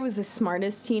didn't say I was the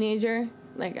smartest teenager.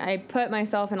 Like, I put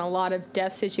myself in a lot of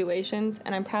death situations,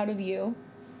 and I'm proud of you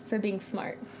for being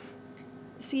smart.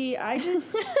 See, I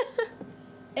just...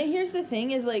 And here's the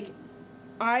thing is, like,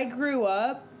 I grew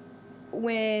up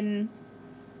when...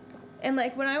 And,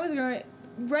 like, when I was growing...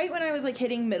 Right when I was, like,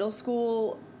 hitting middle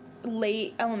school,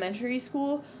 late elementary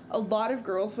school, a lot of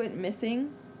girls went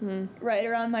missing right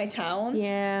around my town.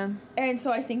 Yeah. And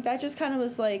so I think that just kind of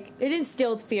was like... It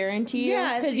instilled fear into you.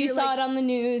 Yeah. Because you saw it on the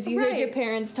news. You heard your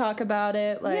parents talk about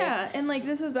it. Like, yeah. And, like,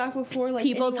 this was back before, like...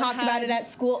 People talked about it at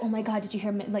school. Oh, my God, did you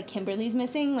hear, like, Kimberly's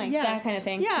missing? Like, that kind of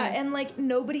thing. Yeah, and, like,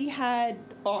 nobody had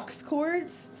aux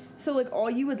cords. So, like, all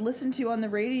you would listen to on the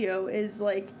radio is,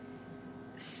 like...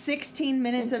 16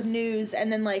 minutes of news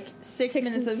and then like 6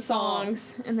 minutes of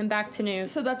songs and then back to news.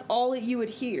 So that's all that you would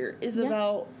hear is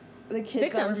about the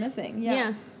kids that were missing.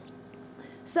 Yeah.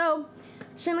 So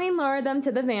Charlene lured them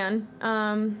to the van,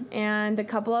 and the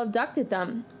couple abducted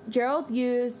them. Gerald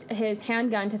used his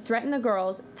handgun to threaten the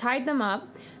girls, tied them up.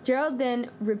 Gerald then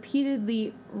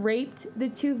repeatedly raped the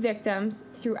 2 victims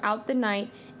throughout the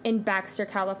night in Baxter,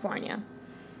 California.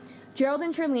 Gerald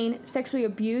and Charlene sexually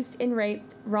abused and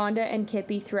raped Rhonda and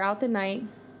Kippy throughout the night,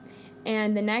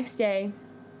 and the next day,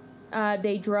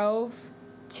 they drove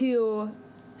to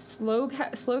Slough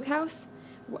House.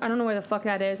 I don't know where the fuck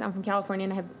that is. I'm from California,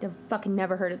 and I've fucking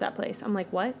never heard of that place. I'm like,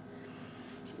 what?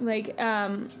 Like,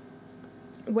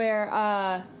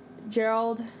 where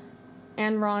Gerald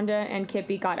and Rhonda and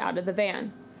Kippy got out of the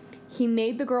van. He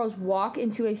made the girls walk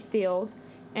into a field.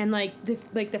 And, like, the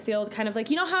field kind of, like,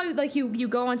 you know how, like, you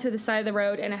go onto the side of the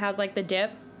road and it has, like, the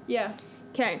dip? Yeah.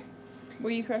 Okay.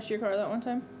 Where you crashed your car that one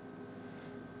time?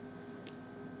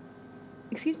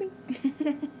 Excuse me?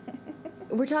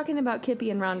 We're talking about Kippy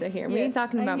and Rhonda here. We ain't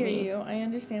talking about me. I hear you. I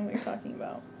understand what you're talking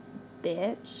about.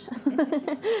 Bitch.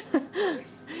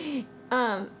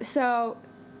 So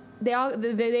they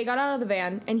got out of the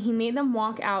van, and he made them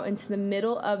walk out into the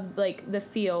middle of, like, the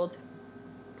field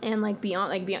and, like,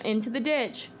 beyond into the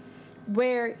ditch,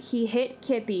 where he hit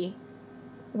Kippy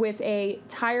with a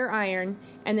tire iron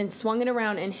and then swung it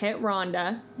around and hit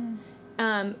Rhonda.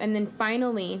 And then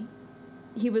finally,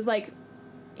 he was like,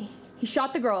 he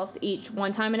shot the girls each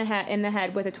one time in the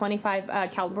head with a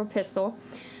 .25 caliber pistol.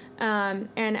 And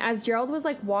as Gerald was,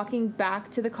 like, walking back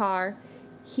to the car,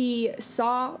 he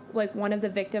saw, like, one of the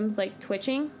victims, like,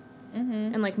 twitching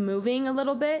and, like, moving a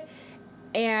little bit.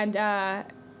 And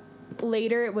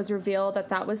later it was revealed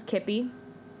that was Kippy.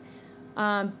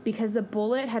 Because the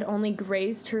bullet had only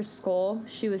grazed her skull,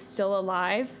 she was still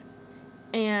alive.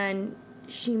 And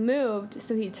she moved,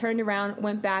 so he turned around,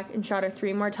 went back, and shot her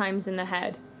 3 more times in the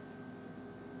head.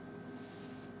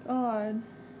 God.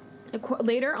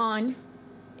 Later on,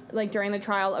 like, during the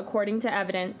trial, according to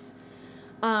evidence,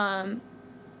 like,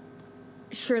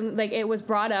 it was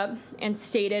brought up and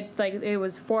stated, like, it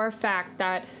was for a fact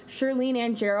that Charlene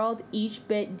and Gerald each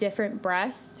bit different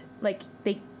breasts. Like,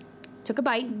 they took a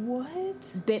bite.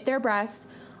 What? Bit their breast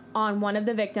on one of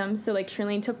the victims. So, like,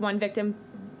 Charlene took one victim,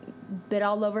 bit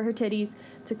all over her titties,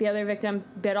 took the other victim,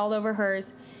 bit all over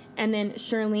hers, and then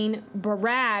Charlene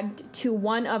bragged to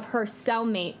one of her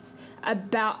cellmates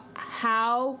about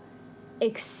how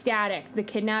ecstatic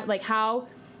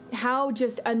how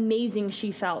just amazing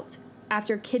she felt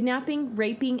after kidnapping,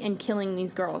 raping, and killing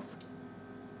these girls.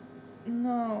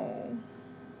 No.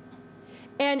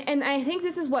 And I think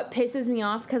this is what pisses me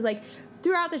off, because, like,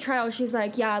 throughout the trial, she's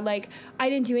like, yeah, like, I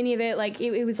didn't do any of it. Like,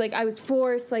 it was like I was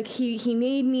forced. Like, he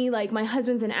made me. Like, my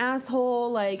husband's an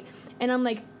asshole. Like, and I'm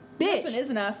like, bitch. Your husband is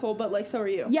an asshole, but, like, so are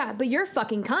you. Yeah, but you're a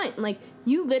fucking cunt. Like,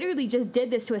 you literally just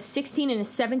did this to a 16 and a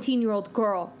 17-year-old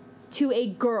girl. To a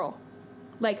girl.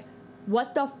 Like,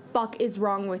 what the fuck is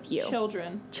wrong with you?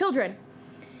 Children.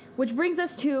 Which brings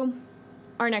us to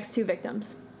our next 2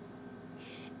 victims.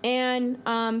 And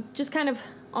just kind of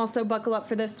also buckle up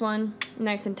for this one,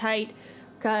 nice and tight,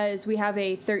 because we have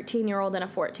a 13-year-old and a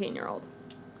 14-year-old.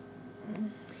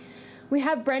 We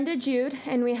have Brenda Jude,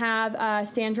 and we have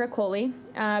Sandra Coley.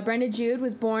 Brenda Jude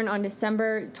was born on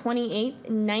December 28,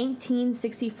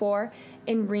 1964,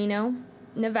 in Reno,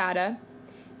 Nevada.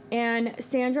 And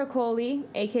Sandra Coley,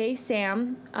 a.k.a.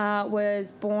 Sam,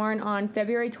 was born on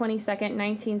February 22nd,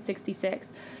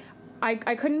 1966. I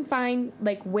couldn't find,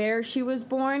 like, where she was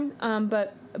born,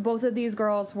 but both of these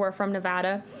girls were from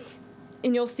Nevada.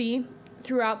 And you'll see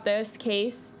throughout this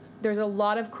case, there's a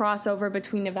lot of crossover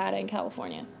between Nevada and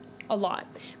California. A lot.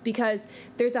 Because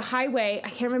there's a highway, I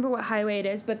can't remember what highway it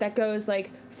is, but that goes,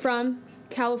 like, from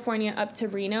California up to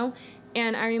Reno.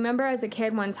 And I remember as a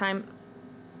kid one time,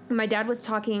 my dad was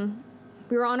talking,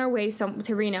 we were on our way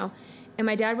to Reno, and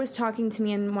my dad was talking to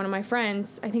me and one of my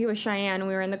friends, I think it was Cheyenne,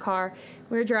 we were in the car,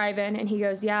 we were driving, and he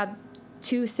goes, yeah,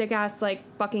 2 sick-ass, like,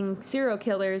 fucking serial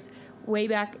killers way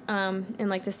back in,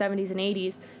 like, the 70s and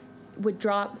 80s would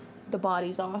drop the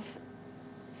bodies off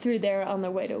through there on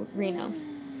their way to Reno.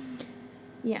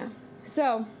 Yeah.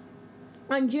 So,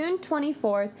 on June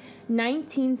 24th,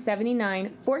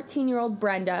 1979, 14-year-old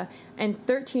Brenda and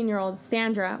 13-year-old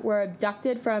Sandra were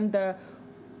abducted from the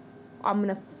I'm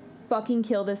gonna fucking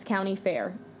kill this county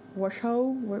fair.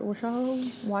 Washoe?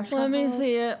 Let me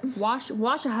see it.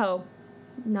 Washoe.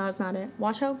 No, that's not it.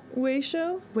 Washoe?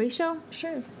 Wayshow?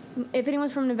 Sure. If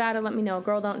anyone's from Nevada, let me know.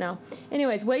 Girl, don't know.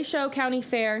 Anyways, Washoe County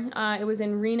Fair. It was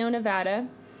in Reno, Nevada.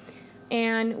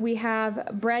 And we have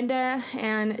Brenda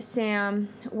and Sam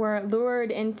were lured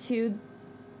into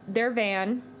their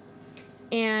van.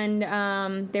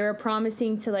 And they were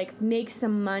promising to, like, make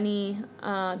some money.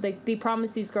 They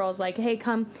promised these girls, like, hey,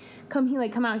 come here,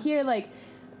 like, come out here. Like,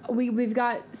 we've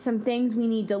got some things we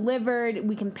need delivered.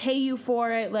 We can pay you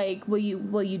for it. Like, will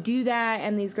you do that?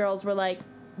 And these girls were like,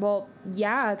 well,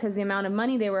 yeah, because the amount of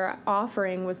money they were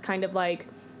offering was kind of like...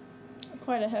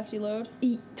 Quite a hefty load.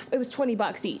 It was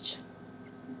 $20 each.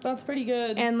 That's pretty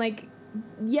good. And, like,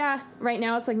 yeah, right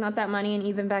now it's, like, not that money, and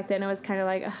even back then it was kind of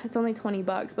like, it's only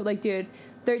 $20. But, like, dude,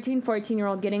 13,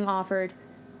 14-year-old getting offered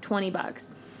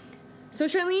 $20. So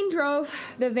Charlene drove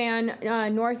the van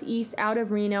northeast out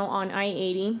of Reno on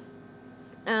I-80.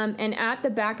 And at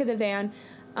the back of the van...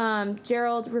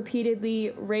 Gerald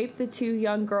repeatedly raped the two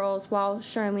young girls while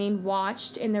Charlene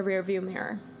watched in the rearview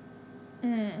mirror.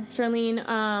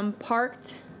 Charlene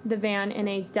parked the van in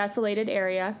a desolated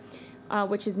area,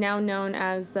 which is now known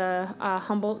as the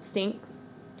Humboldt Stink.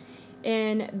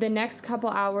 In the next couple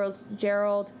hours,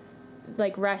 Gerald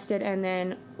rested and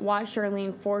then watched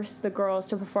Charlene force the girls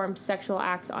to perform sexual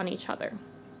acts on each other.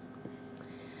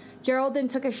 Gerald then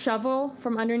took a shovel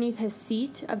from underneath his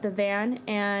seat of the van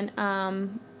and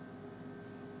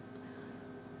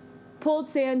pulled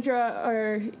Sandra,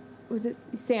 or was it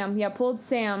Sam? Yeah, pulled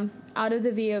Sam out of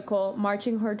the vehicle,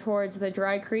 marching her towards the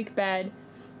Dry Creek bed,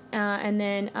 and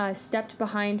then stepped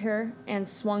behind her and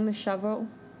swung the shovel.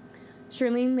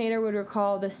 Charlene later would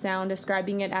recall the sound,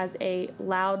 describing it as a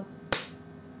loud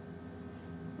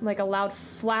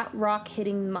flat rock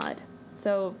hitting mud.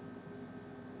 So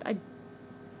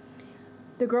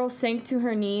the girl sank to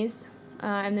her knees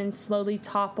and then slowly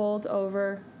toppled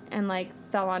over and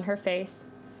fell on her face.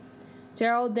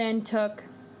 Gerald then took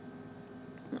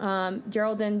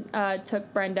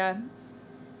Brenda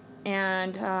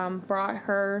and brought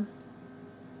her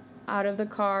out of the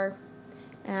car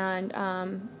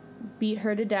and beat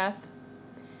her to death.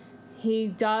 He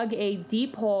dug a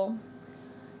deep hole,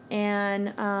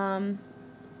 and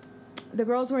the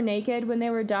girls were naked when they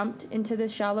were dumped into the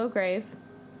shallow grave.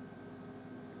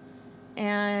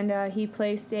 And he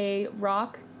placed a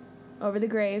rock over the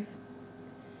grave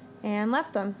and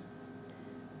left them.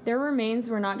 Their remains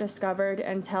were not discovered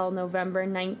until November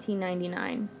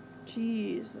 1999.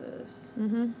 Jesus.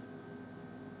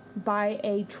 By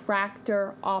a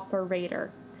tractor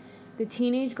operator. The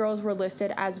teenage girls were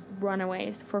listed as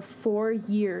runaways for 4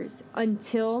 years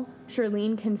until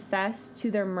Charlene confessed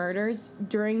to their murders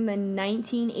during the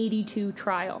 1982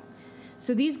 trial.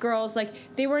 So these girls,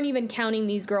 they weren't even counting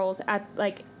these girls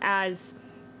as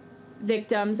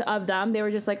victims of them. They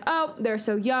were just oh, they're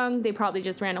so young, they probably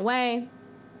just ran away.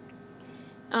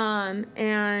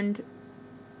 And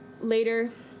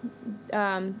later,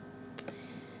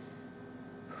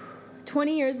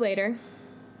 20 years later,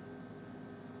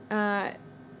 their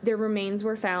remains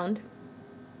were found,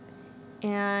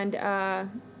 and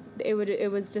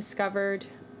it was discovered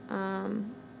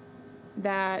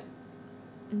that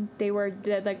they were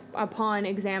dead, upon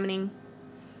examining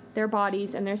their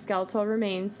bodies and their skeletal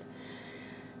remains,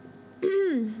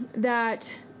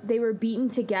 that they were beaten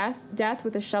to death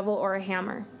with a shovel or a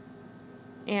hammer.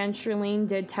 And Charlene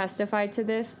did testify to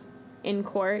this in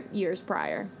court years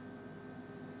prior.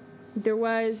 There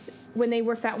was, when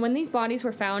these bodies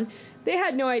were found, they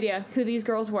had no idea who these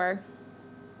girls were.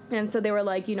 And so they were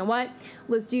like, you know what?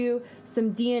 Let's do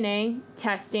some DNA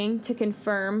testing to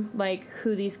confirm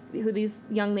who these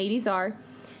young ladies are.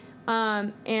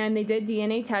 And they did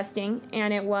DNA testing,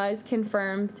 and it was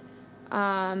confirmed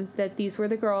that these were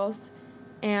the girls.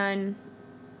 And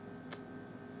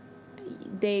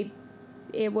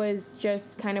it was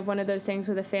just kind of one of those things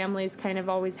where the families kind of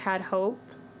always had hope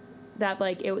that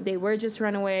they were just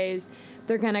runaways,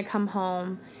 they're gonna come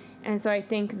home. And so I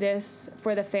think this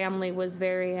for the family was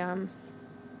very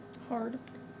hard.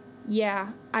 Yeah,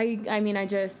 I mean I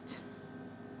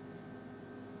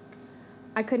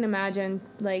couldn't imagine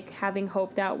having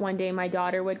hope that one day my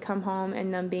daughter would come home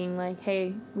and them being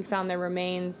hey, we found their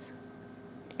remains,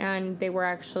 and they were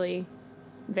actually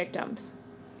victims.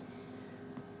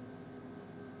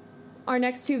 Our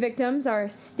next two victims are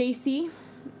Stacy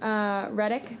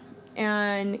Reddick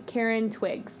and Karen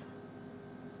Twiggs.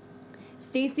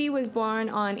 Stacy was born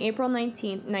on April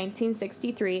 19th,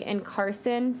 1963 in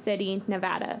Carson City,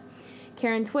 Nevada.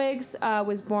 Karen Twiggs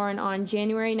was born on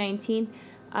January 19th,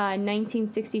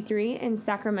 1963 in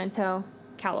Sacramento,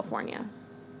 California.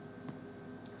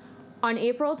 On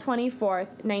April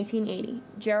 24th, 1980,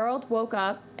 Gerald woke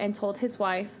up and told his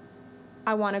wife,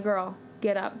 "I want a girl.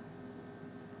 Get up."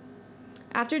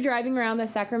 After driving around the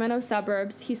Sacramento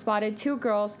suburbs, he spotted two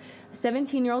girls,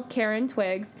 17-year-old Karen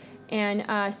Twiggs and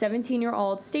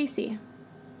 17-year-old Stacy.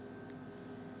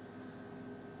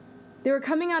 They were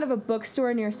coming out of a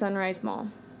bookstore near Sunrise Mall.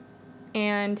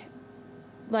 And,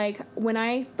 like, when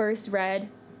I first read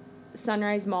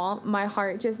Sunrise Mall, my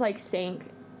heart just, like,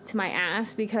 sank to my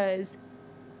ass because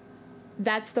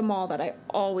that's the mall that I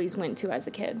always went to as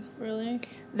a kid. Really?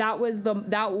 That was the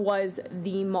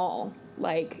mall.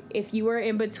 Like, if you were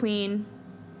in between,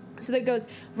 so that goes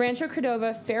Rancho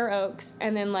Cordova, Fair Oaks,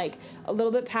 and then, like, a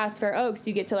little bit past Fair Oaks,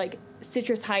 you get to, like,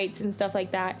 Citrus Heights and stuff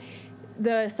like that.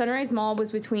 The Sunrise Mall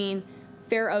was between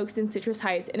Fair Oaks and Citrus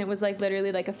Heights, and it was, like,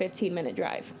 literally, like, a 15-minute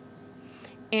drive.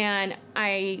 And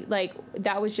I, like,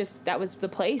 that was the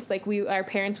place. Like, our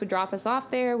parents would drop us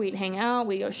off there, we'd hang out,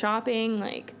 we'd go shopping,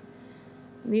 like,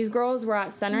 these girls were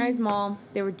at Sunrise Mall.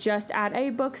 They were just at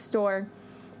a bookstore,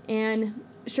 and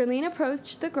Charlene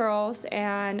approached the girls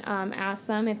and asked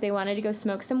them if they wanted to go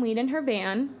smoke some weed in her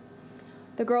van.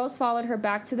 The girls followed her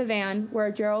back to the van,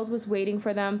 where Gerald was waiting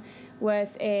for them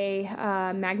with a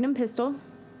Magnum pistol.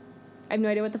 I have no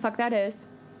idea what the fuck that is,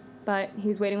 but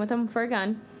he's waiting with them for a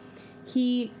gun.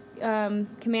 He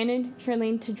commanded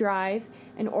Charlene to drive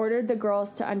and ordered the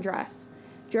girls to undress.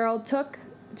 Gerald took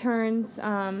turns,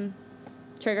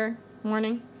 trigger,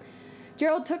 warning.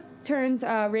 Gerald took turns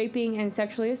raping and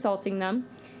sexually assaulting them.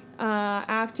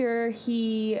 After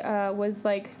he was,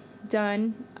 like,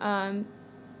 done,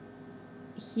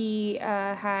 he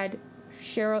had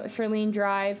Charlene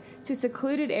drive to a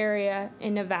secluded area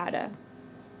in Nevada.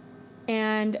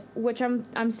 And which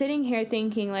I'm sitting here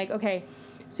thinking, like, okay,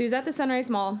 so he was at the Sunrise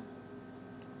Mall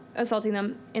assaulting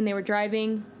them, and they were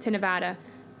driving to Nevada.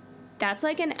 That's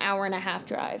like an hour and a half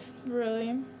drive.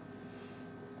 Really?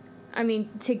 I mean,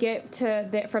 to get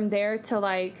to from there to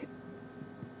like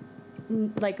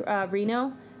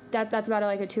Reno, that's about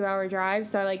like a 2-hour drive.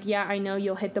 So like, yeah, I know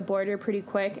you'll hit the border pretty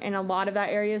quick, and a lot of that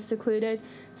area is secluded.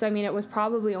 So I mean, it was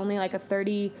probably only like a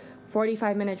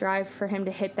 45 minute drive for him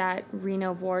to hit that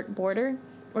Reno border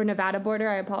or Nevada border.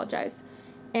 I apologize.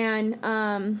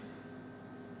 And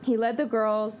he led the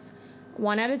girls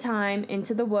one at a time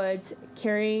into the woods,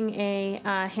 carrying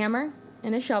a hammer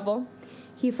and a shovel.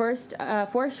 He first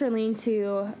forced Charlene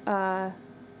to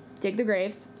dig the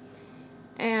graves.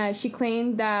 And she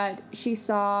claimed that she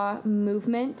saw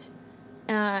movement,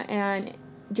 and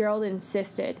Gerald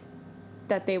insisted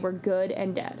that they were good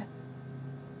and dead.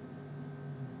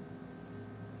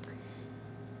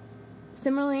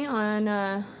 Similarly,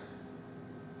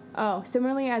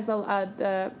 as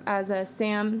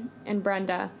Sam and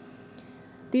Brenda,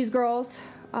 these girls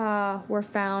were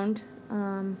found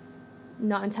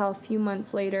not until a few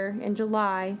months later in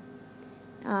July,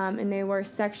 and they were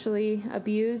sexually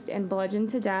abused and bludgeoned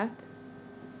to death.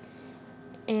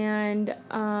 And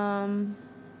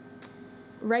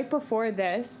right before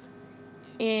this,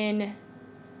 a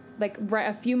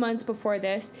few months before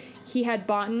this, he had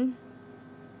bought,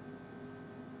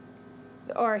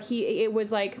 it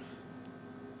was like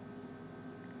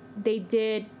they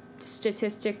did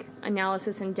statistic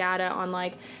analysis and data on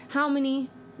like how many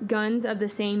guns of the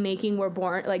same making were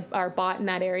bought in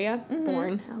that area.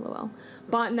 Mm-hmm.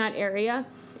 Bought in that area.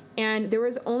 And there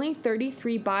was only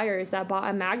 33 buyers that bought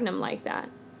a Magnum like that.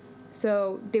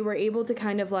 So they were able to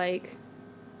kind of like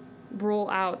rule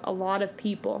out a lot of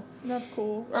people. That's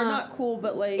cool. Or not cool,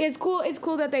 but like it's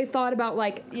cool that they thought about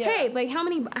like, yeah, hey, like how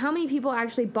many people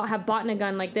actually have bought a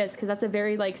gun like this, because that's a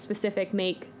very like specific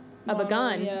make of a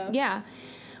gun. Yeah.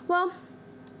 Well,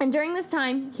 and during this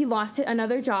time he lost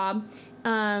another job,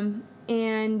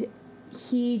 and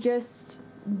he just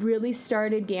really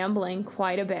started gambling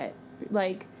quite a bit.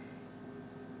 Like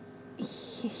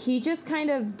he just kind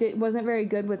of wasn't very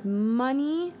good with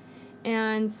money,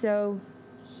 and so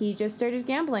he just started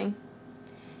gambling.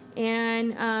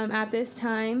 And at this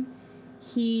time,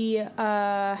 he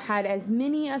had as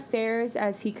many affairs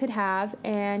as he could have,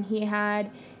 and he had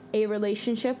a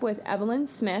relationship with Evelyn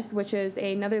Smith, which is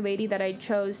another lady that I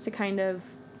chose to kind of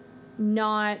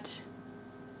not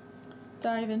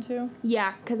dive into.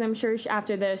 Yeah, because I'm sure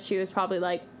after this, she was probably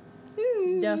like,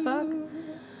 the fuck?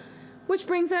 Which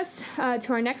brings us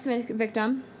to our next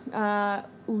victim,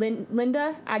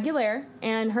 Linda Aguilera,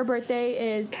 and her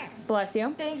birthday is, bless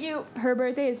you. Thank you. Her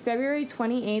birthday is February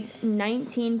 28th,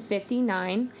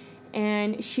 1959,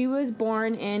 and she was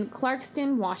born in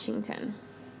Clarkston, Washington.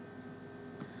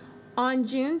 On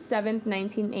June 7th,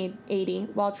 1980,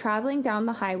 while traveling down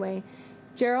the highway,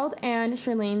 Gerald and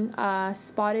Charlene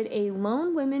spotted a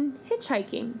lone woman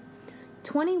hitchhiking,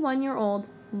 21-year-old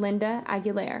Linda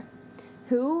Aguilera,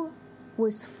 who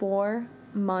was 4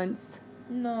 months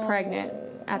pregnant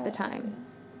at the time.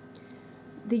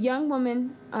 The young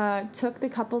woman took the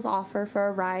couple's offer for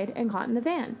a ride and got in the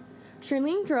van.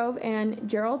 Charlene drove, and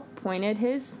Gerald pointed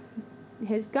his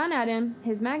gun at him,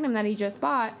 his Magnum that he just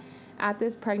bought, at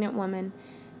this pregnant woman.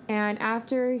 And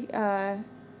after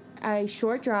a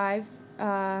short drive,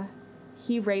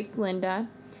 he raped Linda,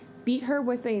 beat her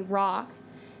with a rock,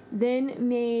 then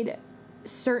made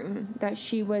certain that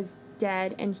she was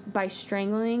dead and by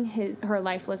strangling her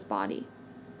lifeless body.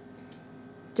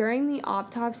 During the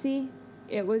autopsy,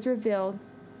 it was revealed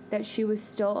that she was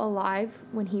still alive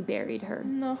when he buried her.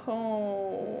 No.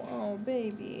 Oh,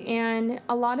 baby. And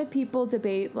a lot of people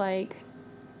debate, like,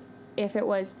 if it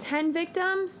was 10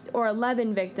 victims or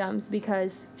 11 victims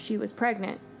because she was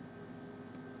pregnant.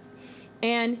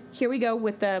 And here we go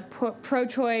with the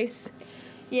pro-choice,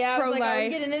 yeah, I was pro-life. like, are we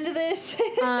getting into this?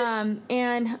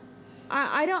 And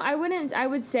I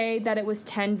would say that it was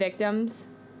 10 victims.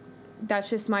 That's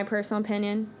just my personal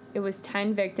opinion. It was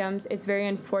 10 victims. It's very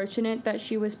unfortunate that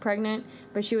she was pregnant,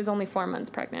 but she was only 4 months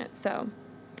pregnant, so.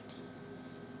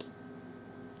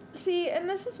 See, and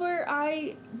this is where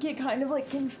I get kind of, like,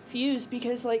 confused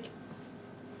because, like,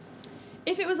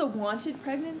 if it was a wanted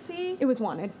pregnancy... It was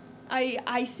wanted.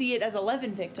 I see it as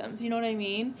 11 victims, you know what I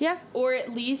mean? Yeah. Or at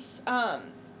least,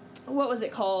 what was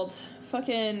it called?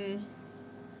 Fucking...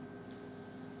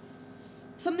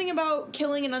 Something about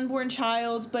killing an unborn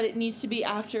child, but it needs to be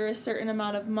after a certain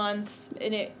amount of months,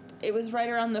 and it was right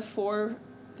around the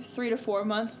 3 to 4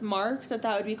 month mark that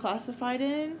would be classified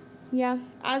in. Yeah.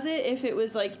 As if it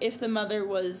was, like, if the mother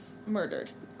was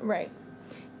murdered. Right.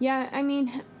 Yeah, I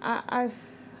mean, I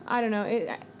don't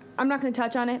know. I'm not going to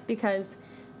touch on it because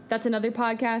that's another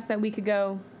podcast that we could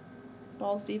go...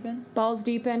 Balls deep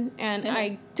in, and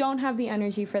I don't have the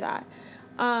energy for that.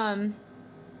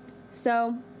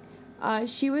 So...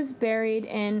 she was buried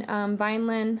in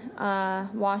Vineland,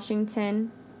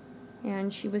 Washington,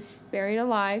 and she was buried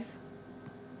alive.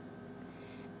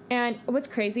 And what's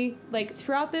crazy, like,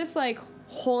 throughout this, like,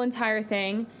 whole entire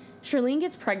thing, Charlene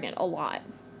gets pregnant a lot.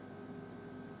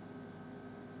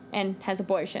 And has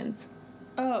abortions.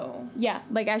 Oh. Yeah,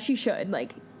 like, as she should.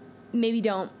 Like, maybe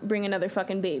don't bring another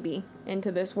fucking baby into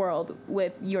this world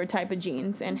with your type of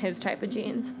genes and his type of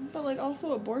genes. But, like,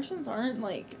 also abortions aren't,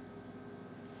 like...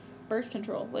 birth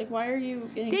control. Like, why are you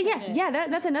getting pregnant? Yeah,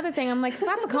 that's another thing. I'm like,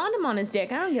 slap a condom on his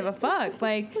dick. I don't give a fuck.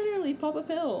 Like, literally pop a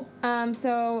pill.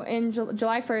 So in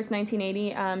July 1st,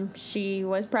 1980, she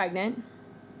was pregnant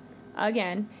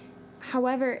again.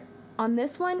 However, on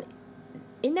this one,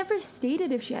 it never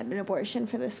stated if she had an abortion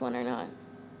for this one or not.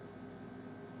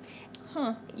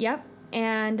 Huh. Yep.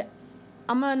 And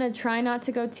I'm gonna try not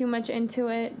to go too much into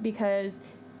it because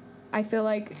I feel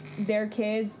like their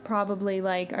kids probably,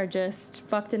 like, are just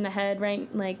fucked in the head,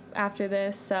 right, like, after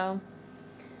this, so.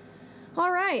 All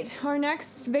right, our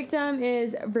next victim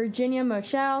is Virginia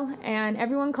Moschel, and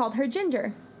everyone called her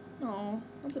Ginger. Oh,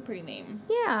 that's a pretty name.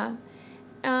 Yeah.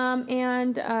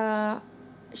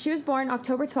 She was born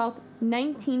October 12th,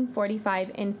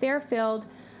 1945 in Fairfield,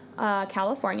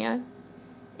 California.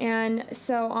 And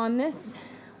so on this,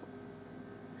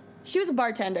 she was a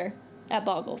bartender at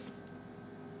Boggles.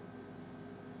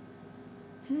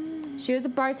 She was a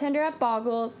bartender at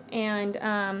Boggles, and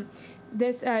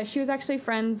she was actually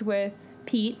friends with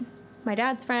Pete, my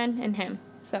dad's friend, and him.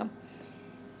 So,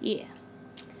 yeah.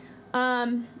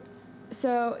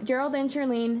 So Gerald and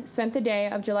Charlene spent the day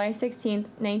of July 16th,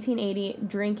 1980,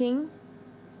 drinking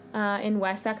in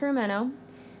West Sacramento.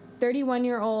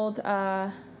 31-year-old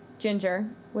Ginger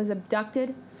was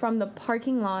abducted from the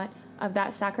parking lot of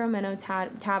that Sacramento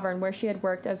tavern where she had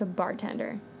worked as a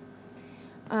bartender.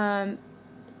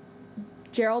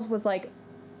 Gerald was, like,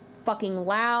 fucking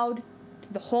loud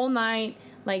the whole night.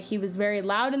 Like, he was very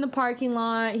loud in the parking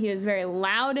lot. He was very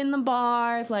loud in the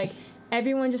bar. Like,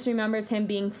 everyone just remembers him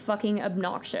being fucking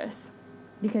obnoxious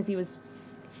because he's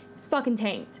fucking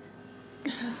tanked.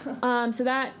 So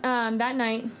that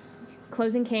night,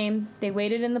 closing came. They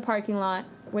waited in the parking lot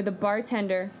where the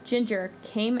bartender, Ginger,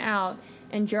 came out,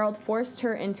 and Gerald forced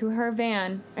her into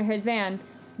his van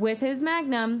with his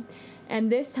Magnum. And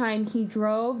this time, he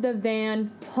drove the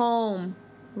van home,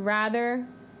 rather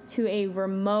to a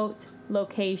remote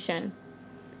location.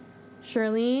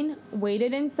 Charlene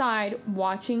waited inside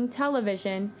watching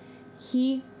television.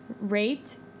 He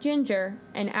raped Ginger,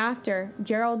 and after,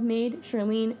 Gerald made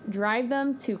Charlene drive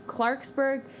them to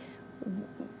Clarksburg.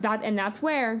 That's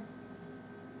where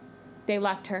they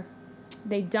left her.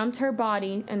 They dumped her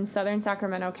body in southern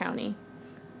Sacramento County.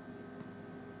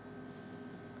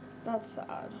 That's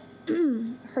sad.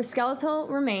 Her skeletal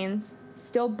remains,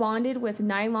 still bonded with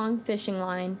nylon fishing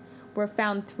line, were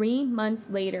found 3 months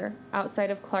later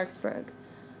outside of Clarksburg.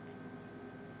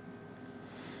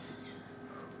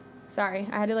 Sorry,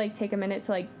 I had to, like, take a minute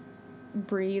to, like,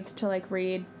 breathe to, like,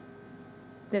 read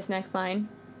this next line.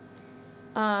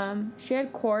 She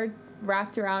had cord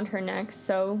wrapped around her neck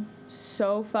so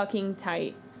fucking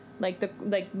tight.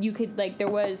 You could, like, there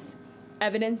was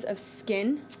evidence of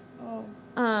skin. Oh.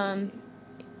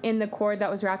 In the cord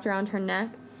that was wrapped around her neck,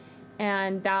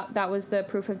 and that was the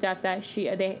proof of death that she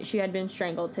had been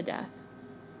strangled to death.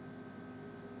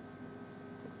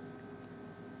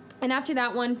 And after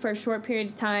that one, for a short period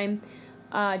of time,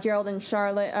 Gerald and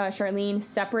Charlene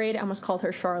separated. I almost called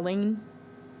her Charlene.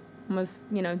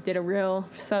 Almost, did a real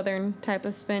southern type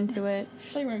of spin to it. I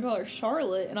thought you were going to call her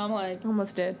Charlotte, and I'm like...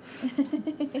 Almost did.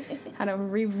 Had to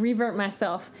revert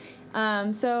myself.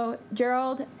 So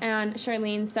Gerald and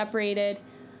Charlene separated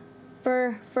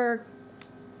for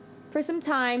some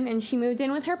time, and she moved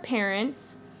in with her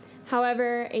parents.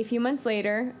 However, a few months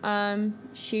later,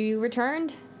 she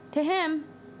returned to him.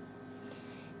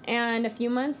 And a few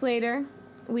months later,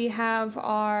 we have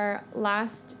our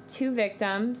last 2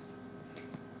 victims.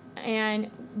 And,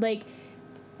 like,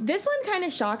 this one kind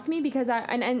of shocked me because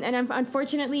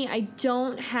unfortunately, I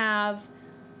don't have,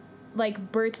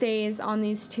 like, birthdays on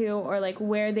these 2 or, like,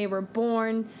 where they were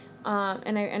born.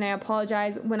 And I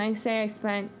apologize when I say I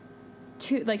spent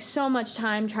so much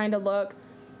time trying to look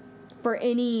for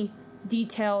any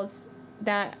details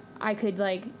that I could,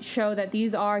 like, show that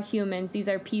these are humans, these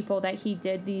are people that he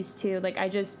did these to. Like,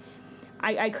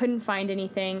 I couldn't find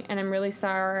anything, and I'm really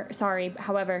sorry.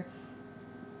 However,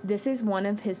 this is one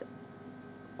of his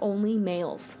only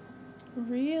males.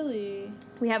 Really?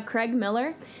 We have Craig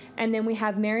Miller, and then we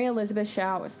have Mary Elizabeth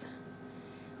Showers.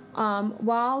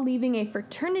 While leaving a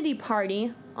fraternity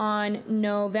party on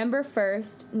November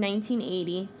 1st,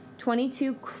 1980,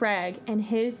 22 Craig and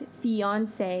his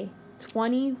fiancée,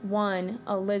 21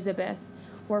 Elizabeth,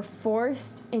 were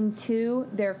forced into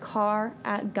their car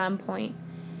at gunpoint.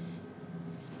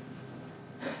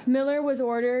 Miller was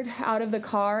ordered out of the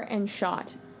car and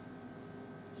shot.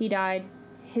 He died.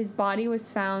 His body was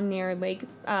found near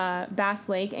Bass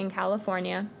Lake in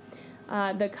California.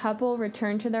 The couple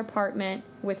returned to their apartment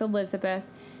with Elizabeth,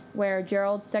 where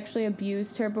Gerald sexually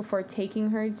abused her before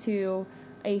taking her to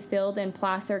a field in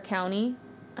Placer County,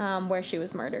 where she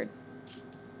was murdered.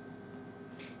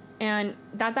 And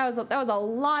that was a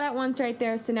lot at once right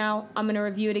there. So now I'm going to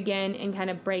review it again and kind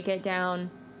of break it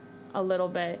down a little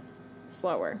bit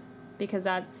slower, because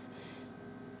I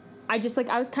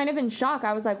was kind of in shock.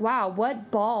 I was like, wow, what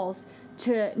balls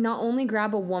to not only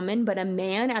grab a woman but a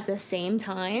man at the same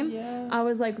time. Yeah. I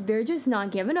was like, they're just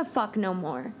not giving a fuck no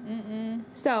more. Mm-mm.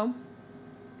 So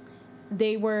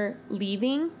they were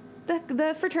leaving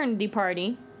the fraternity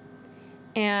party,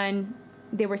 and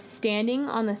they were standing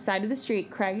on the side of the street.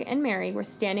 Craig and Mary were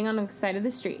standing on the side of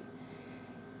the street,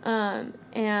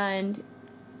 and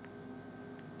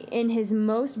in his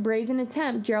most brazen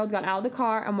attempt, Gerald got out of the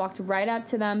car and walked right up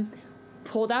to them,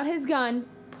 pulled out his gun,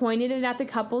 pointed it at the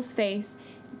couple's face,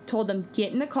 told them,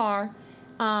 get in the car.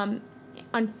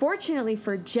 Unfortunately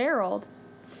for Gerald,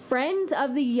 friends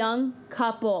of the young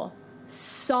couple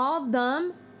saw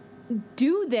them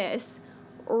do this,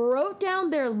 wrote down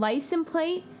their license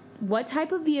plate, what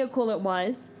type of vehicle it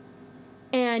was,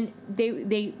 and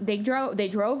they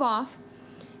drove off.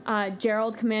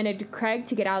 Gerald commanded Craig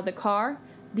to get out of the car.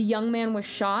 The young man was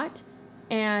shot,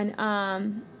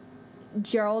 and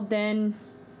Gerald then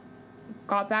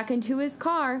got back into his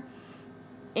car,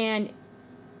 and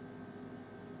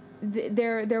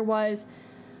there was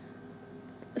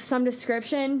some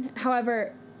description.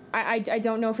 However, I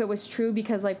don't know if it was true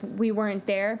because, like, we weren't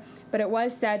there, but it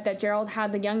was said that Gerald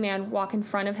had the young man walk in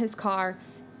front of his car,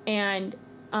 and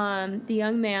the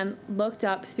young man looked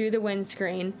up through the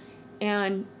windscreen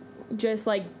and just,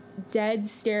 like, dead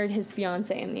stared his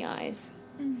fiancée in the eyes.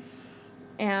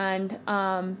 And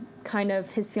kind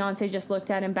of his fiancée just looked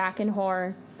at him back in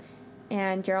horror,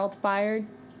 and Gerald fired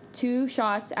 2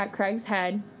 shots at Craig's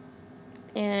head,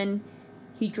 and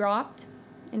he dropped,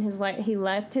 and he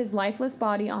left his lifeless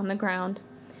body on the ground.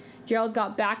 Gerald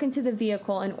got back into the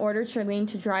vehicle and ordered Charlene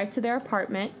to drive to their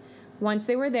apartment. Once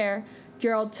they were there,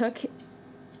 Gerald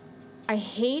I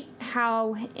hate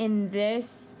how in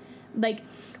this, like,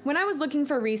 when I was looking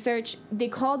for research, they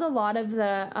called a lot of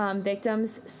the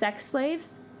victims sex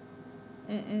slaves.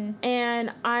 Mm-mm.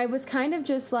 And I was kind of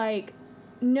just like,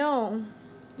 no,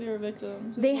 They were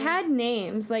victims. They had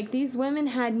names. Like, these women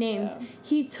had names. Yeah.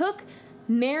 He took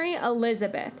Mary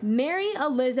Elizabeth,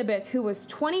 who was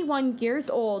 21 years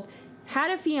old, had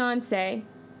a fiance,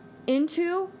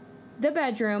 into the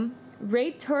bedroom,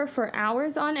 raped her for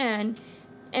hours on end,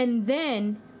 and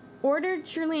then ordered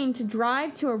Charlene to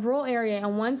drive to a rural area.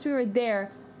 And once we were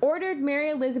there, ordered Mary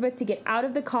Elizabeth to get out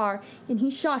of the car, and he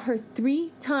shot her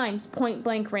 3 times point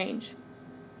blank range.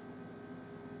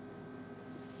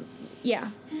 Yeah.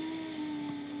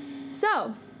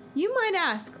 So, you might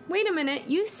ask, wait a minute,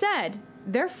 you said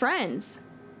they're friends.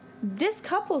 This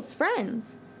couple's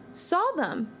friends saw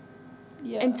them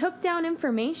and took down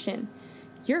information.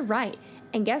 You're right.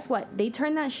 And guess what? They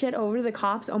turned that shit over to the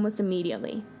cops almost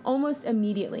immediately. Almost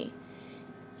immediately.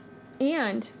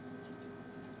 And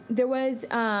there was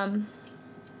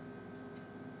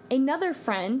another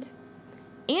friend,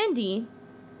 Andy,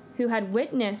 who had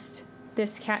witnessed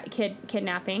this kid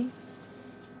kidnapping.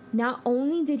 Not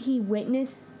only did he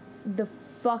witness the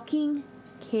fucking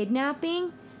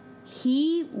kidnapping,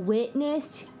 he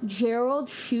witnessed Gerald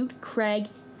shoot Craig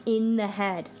in the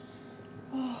head.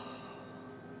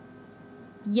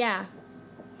 Yeah.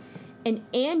 And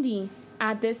Andy,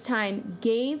 at this time,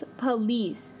 gave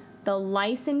police the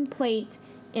license plate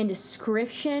and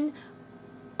description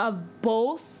of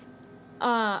both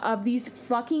of these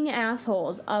fucking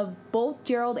assholes, of both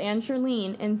Gerald and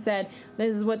Charlene, and said,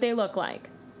 this is what they look like.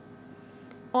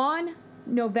 On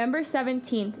November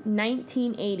 17th,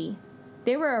 1980,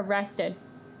 they were arrested.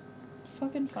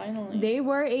 Fucking finally. They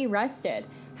were arrested.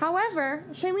 However,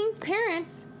 Charlene's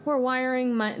parents were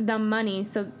wiring them money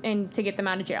and to get them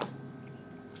out of jail.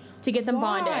 To get them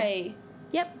bonded. Why?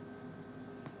 Yep.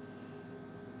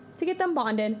 To get them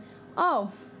bonded.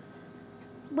 Oh,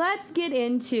 let's get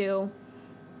into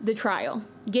the trial.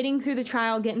 Getting through the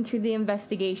trial, getting through the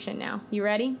investigation now. You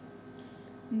ready?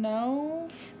 No.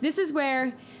 This is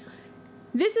where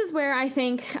I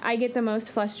think I get the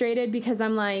most frustrated, because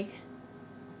I'm like,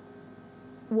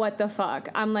 what the fuck?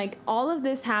 I'm like, all of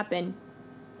this happened.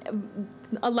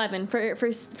 11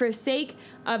 for sake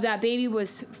of that baby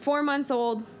was 4 months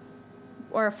old,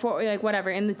 or 4, like, whatever,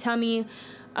 in the tummy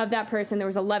of that person. There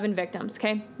was 11 victims.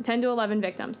 Okay, 10 to 11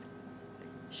 victims.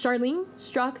 Charlene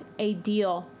struck a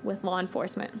deal with law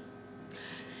enforcement.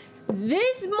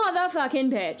 This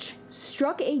motherfucking bitch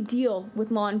struck a deal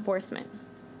with law enforcement.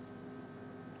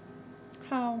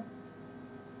 How?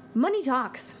 Money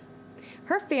talks.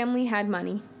 Her family had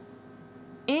money.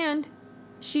 And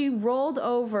she rolled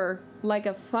over like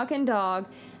a fucking dog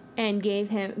and gave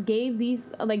these,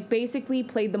 like, basically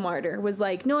played the martyr. Was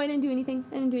like, no, I didn't do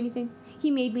anything.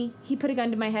 He made me. He put a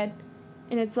gun to my head.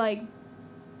 And it's like,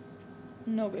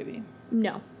 no, baby.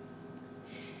 No.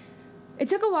 It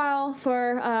took a while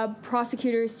for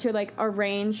prosecutors to, like,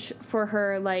 arrange for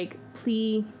her, like,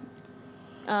 plea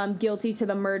guilty to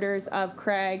the murders of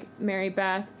Craig, Mary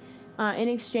Beth. In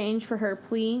exchange for her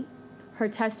plea, her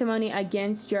testimony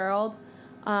against Gerald,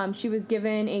 she was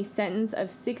given a sentence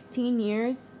of 16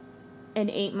 years and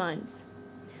 8 months,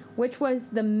 which was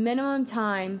the minimum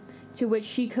time to which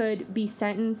she could be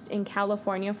sentenced in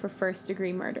California for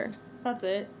first-degree murder. That's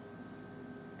it?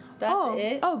 That's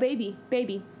it? Oh, baby.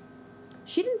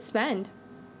 She didn't spend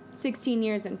 16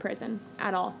 years in prison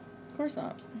at all. Of course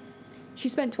not. She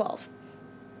spent 12.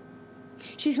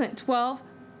 She spent 12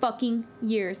 fucking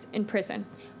years in prison.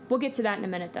 We'll get to that in a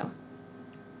minute, though.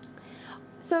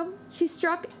 So, she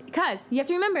struck... Because, you have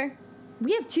to remember,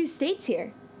 we have 2 states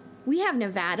here. We have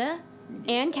Nevada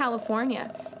and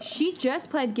California. She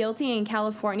just pled guilty in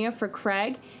California for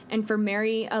Craig and for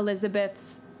Mary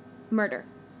Elizabeth's murder.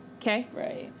 Okay?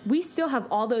 Right. We still have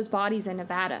all those bodies in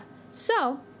Nevada.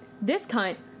 So, this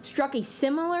cunt struck a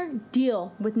similar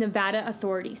deal with Nevada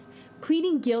authorities,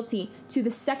 pleading guilty to the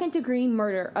second-degree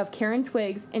murder of Karen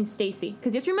Twiggs and Stacy.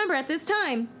 Because you have to remember, at this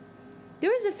time, there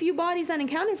was a few bodies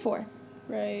unaccounted for.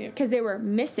 Right. Because they were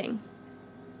missing.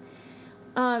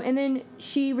 And then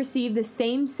she received the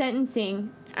same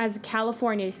sentencing as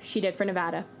California she did for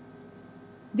Nevada.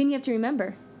 Then you have to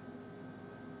remember,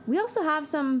 we also have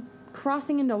some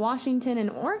crossing into Washington and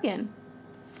Oregon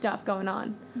stuff going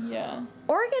on. Yeah.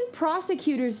 Oregon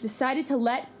prosecutors decided to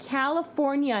let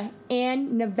California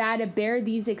and Nevada bear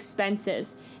these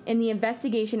expenses in the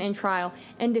investigation and trial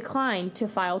and declined to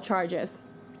file charges.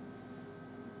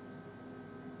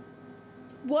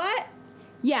 What?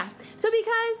 Yeah. So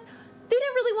because they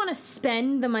didn't really want to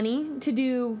spend the money to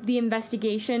do the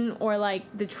investigation or, like,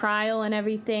 the trial and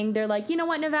everything, they're like, you know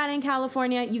what, Nevada and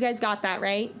California, you guys got that,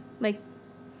 right? Like,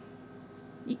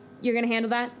 you're going to handle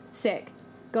that? Sick.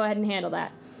 Go ahead and handle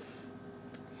that.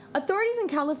 Authorities in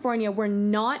California were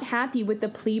not happy with the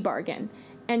plea bargain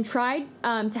and tried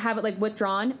to have it, like,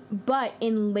 withdrawn. But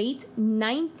in late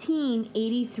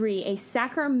 1983, a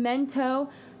Sacramento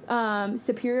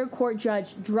Superior Court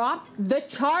judge dropped the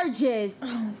charges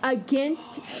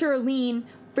against Charlene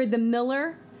for the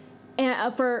Miller,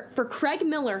 and for Craig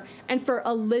Miller, and for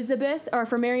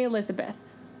Mary Elizabeth.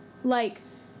 Like,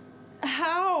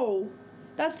 how?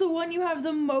 That's the one you have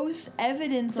the most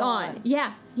evidence on.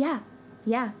 Yeah.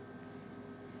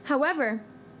 However,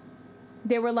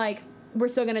 they were like, we're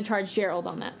still going to charge Gerald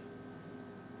on that.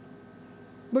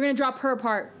 We're going to drop her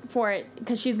part for it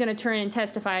because she's going to turn and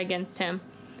testify against him.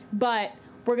 But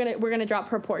we're going to drop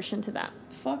her portion to that.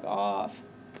 Fuck off.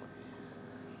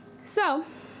 So,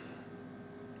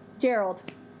 Gerald.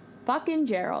 Fucking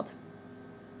Gerald.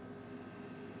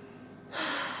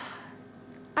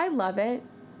 I love it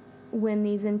when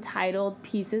these entitled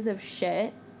pieces of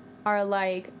shit are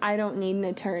like, I don't need an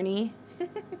attorney.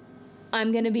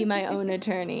 I'm going to be my own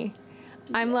attorney.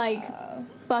 I'm like,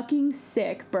 fucking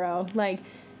sick, bro. Like,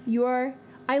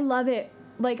 I love it.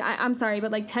 Like, I'm sorry,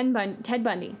 but like Ted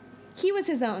Bundy, he was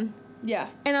his own. Yeah.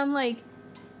 And I'm like,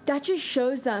 that just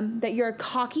shows them that you're a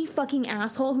cocky fucking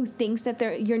asshole who thinks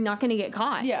that you're not going to get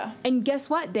caught. Yeah. And guess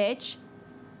what, bitch?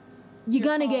 You're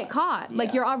going to get caught. Yeah.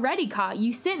 Like, you're already caught.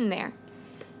 You sitting there.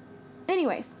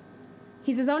 Anyways,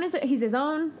 he's his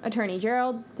own attorney.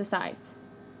 Gerald decides.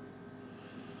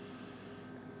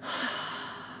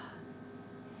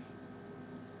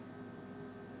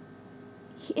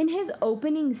 In his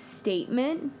opening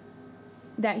statement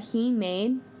that he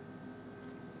made,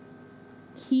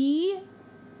 he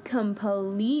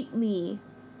completely,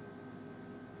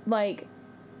 like,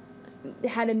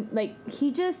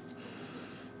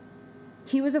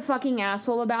 he was a fucking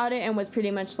asshole about it and was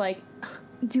pretty much like,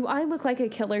 do I look like a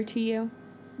killer to you?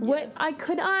 Yes.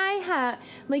 Could I have,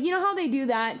 like, you know how they do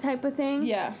that type of thing?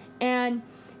 Yeah. And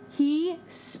he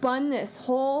spun this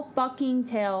whole fucking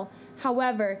tale.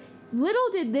 However, little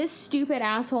did this stupid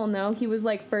asshole know he was,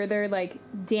 like, further, like,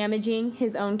 damaging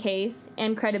his own case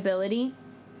and credibility.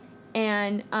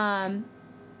 And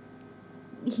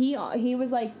he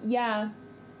was like, yeah.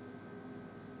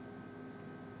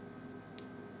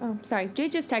 Oh, sorry. Jay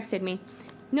just texted me.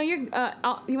 No, you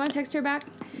want to text her back?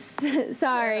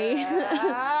 Sorry.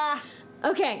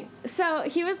 Okay, so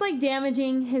he was, like,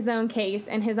 damaging his own case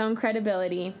and his own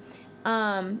credibility.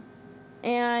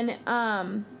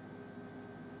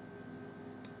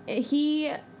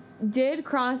 He did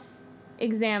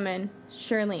cross-examine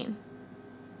Charlene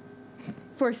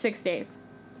for 6 days.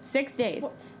 6 days.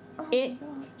 Oh my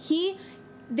God.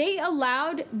 They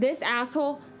allowed this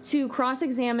asshole to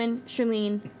cross-examine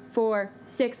Charlene for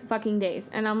 6 fucking days.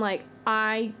 And I'm like,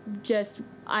 I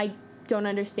don't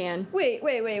understand. Wait.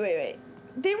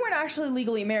 They weren't actually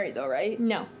legally married, though, right?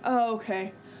 No. Oh,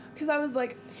 okay. Because I was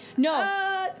like, no,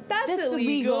 that's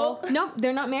illegal. No,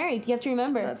 they're not married. You have to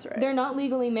remember. That's right. They're not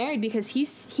legally married because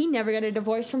he never got a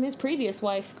divorce from his previous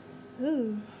wife.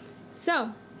 Ooh.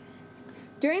 So,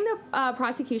 during the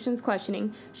prosecution's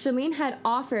questioning, Charlene had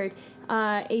offered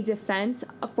a defense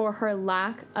for her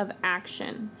lack of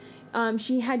action.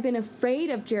 She had been afraid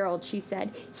of Gerald, she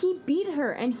said. He beat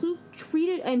her and he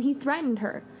threatened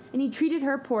her and he treated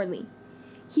her poorly.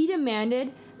 He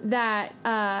demanded that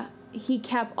he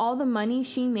kept all the money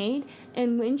she made,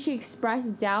 and when she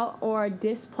expressed doubt or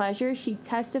displeasure, she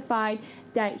testified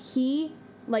that he,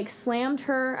 like, slammed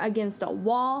her against a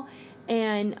wall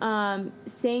and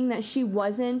saying that she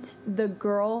wasn't the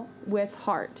girl with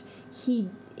heart. He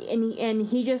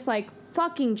just, like,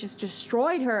 fucking just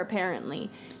destroyed her, apparently.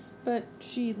 But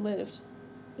she lived.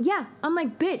 Yeah, I'm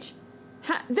like, bitch,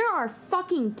 there are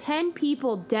fucking 10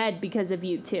 people dead because of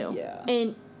you two. Yeah.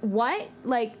 And what?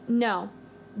 Like, no.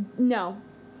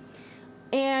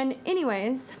 And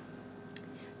anyways,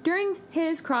 during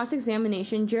his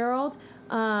cross-examination, Gerald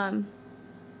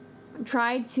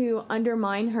tried to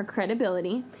undermine her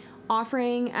credibility,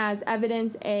 offering as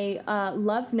evidence a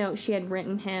love note she had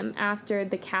written him after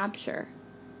the capture.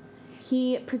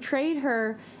 He portrayed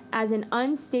her as an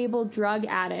unstable drug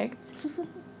addict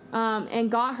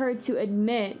and got her to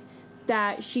admit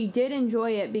that she did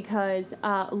enjoy it because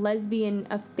lesbian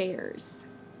affairs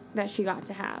that she got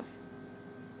to have.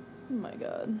 Oh my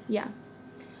God. Yeah.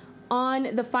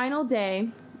 On the final day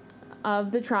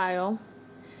of the trial,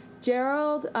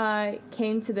 Gerald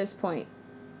came to this point.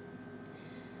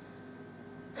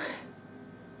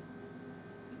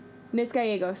 Miss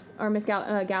Gallegos, or Miss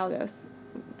Gallegos.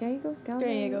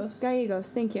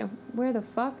 Gallegos, thank you. Where the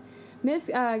fuck? Miss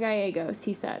Gallegos,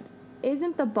 he said,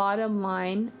 isn't the bottom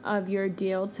line of your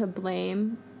deal to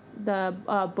blame the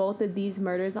both of these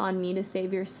murders on me to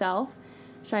save yourself?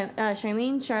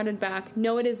 Charlene shouted back,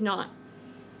 no, it is not.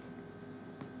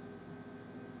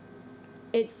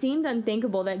 It seemed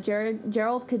unthinkable that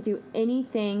Gerald could do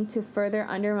anything to further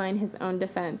undermine his own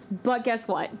defense. But guess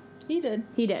what? He did.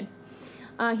 He did.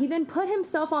 He then put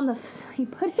himself on the stand. He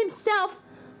put himself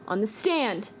on the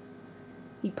stand.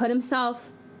 He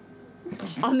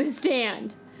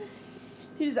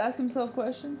just asked himself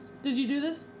questions. Did you do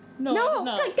this? No,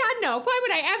 God, no. Why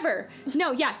would I ever?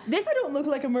 No, yeah. I don't look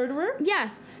like a murderer. Yeah,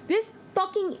 this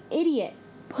fucking idiot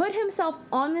put himself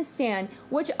on the stand,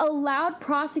 which allowed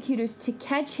prosecutors to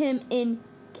catch him in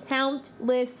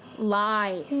countless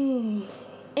lies.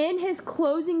 In his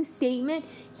closing statement,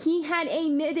 he had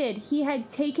admitted he had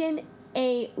taken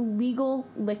a legal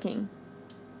licking.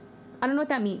 I don't know what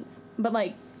that means, but,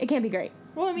 like, it can't be great.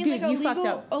 Well, I mean, dude, like,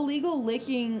 a legal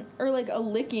licking, or, like, a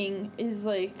licking is,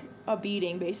 like, a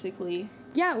beating, basically.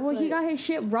 Yeah, well, he got his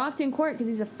shit rocked in court because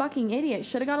he's a fucking idiot.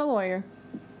 Should have got a lawyer.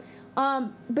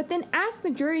 But then asked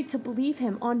the jury to believe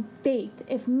him on faith,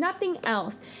 if nothing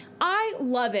else. I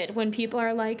love it when people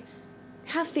are like,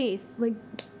 have faith. Like,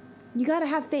 you gotta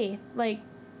have faith. Like,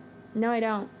 no, I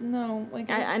don't. No, like...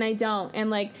 I don't. And,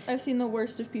 like... I've seen the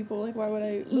worst of people. Like, why would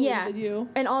I believe in you?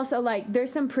 And also, like,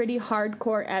 there's some pretty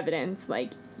hardcore evidence.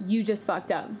 Like, you just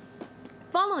fucked up.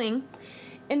 Following,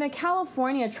 in the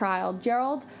California trial,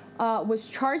 Gerald was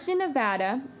charged in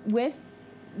Nevada with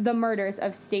the murders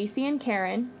of Stacy and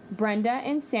Karen, Brenda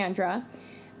and Sandra.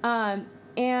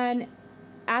 And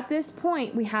at this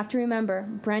point, we have to remember,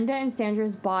 Brenda and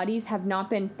Sandra's bodies have not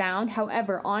been found.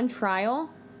 However, on trial,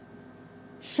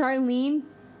 Charlene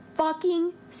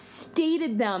fucking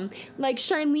stated them. Like,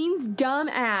 Charlene's dumb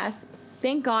ass,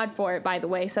 thank God for it, by the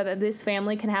way, so that this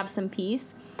family can have some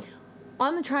peace.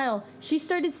 On the trial, she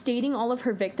started stating all of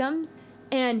her victims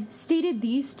and stated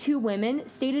these two women,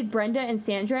 stated Brenda and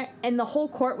Sandra, and the whole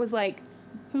court was like,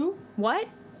 who? What?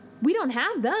 We don't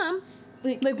have them.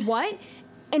 Like what?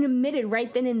 And admitted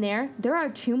right then and there are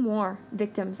 2 more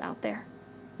victims out there.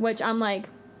 Which I'm like,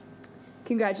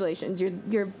 congratulations,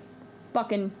 you're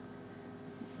fucking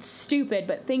stupid,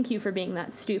 but thank you for being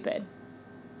that stupid.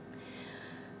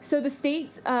 So the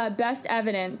state's best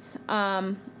evidence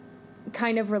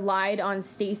kind of relied on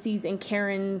Stacy's and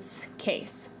Karen's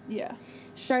case. Yeah.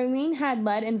 Charlene had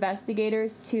led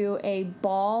investigators to a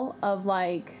ball of,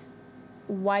 like,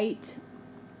 white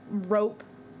rope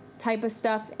type of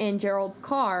stuff in Gerald's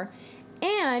car,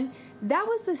 and that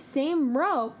was the same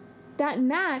rope that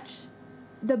matched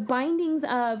the bindings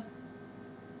of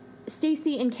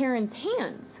Stacy and Karen's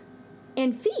hands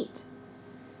and feet.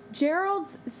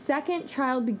 Gerald's second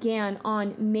trial began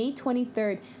on May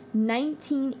 23rd,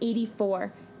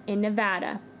 1984 in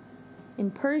Nevada,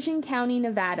 in Pershing County,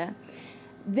 Nevada.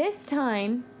 This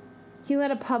time, he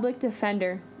let a public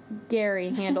defender,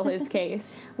 Gary, handle his case,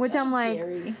 which I'm like,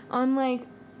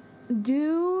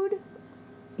 dude,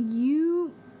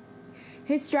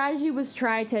 his strategy was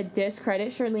try to discredit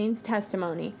Charlene's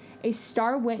testimony. A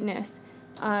star witness,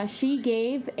 she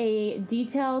gave a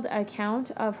detailed account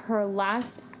of her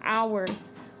last hours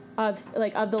of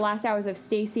the last hours of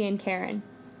Stacy and Karen.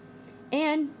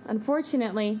 And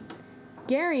unfortunately,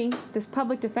 Gary, this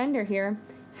public defender here,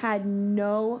 had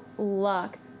no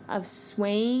luck of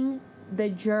swaying the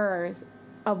jurors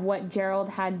of what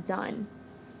Gerald had done.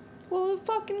 Well, of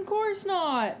fucking course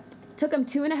not. Took him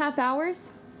 2.5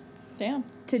 hours. Damn.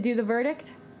 To do the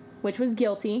verdict, which was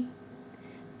guilty.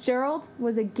 Gerald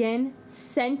was again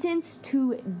sentenced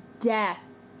to death,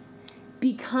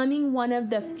 becoming one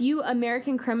of the few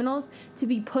American criminals to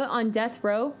be put on death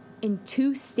row in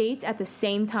 2 states at the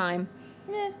same time.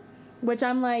 Which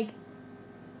I'm like,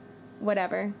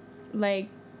 whatever. Like,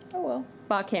 oh well.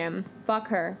 Fuck him. Fuck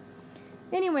her.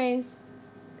 Anyways,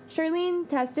 Charlene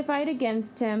testified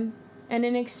against him, and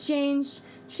in exchange,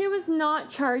 she was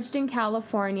not charged in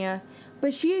California,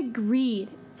 but she agreed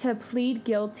to plead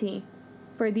guilty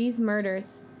for these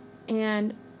murders,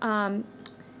 and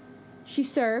she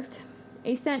served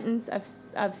a sentence of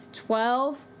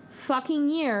 12 fucking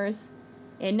years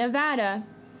in Nevada.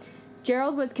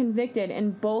 Gerald was convicted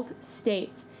in both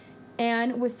states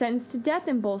and was sentenced to death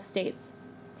in both states.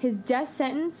 His death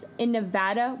sentence in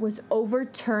Nevada was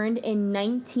overturned in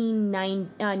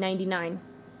 1999.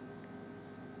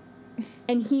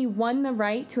 And he won the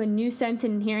right to a new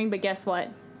sentencing hearing, but guess what?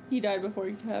 He died before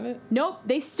he could have it? Nope,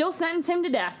 they still sentenced him to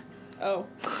death. Oh.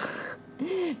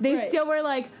 They still were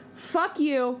like, fuck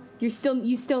you, you still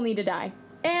need to die.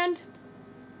 And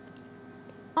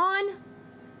on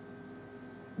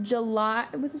July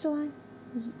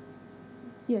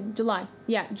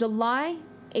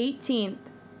 18th,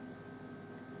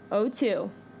 2002,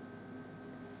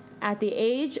 at the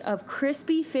age of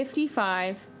crispy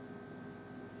 55,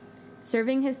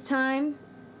 serving his time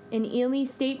in Ely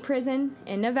State Prison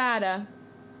in Nevada,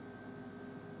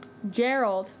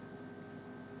 Gerald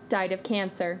died of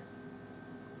cancer.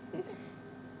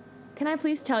 Can I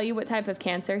please tell you what type of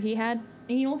cancer he had?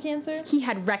 Anal cancer? He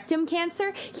had rectum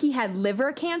cancer, he had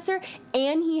liver cancer,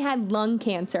 and he had lung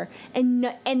cancer. And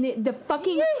the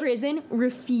fucking prison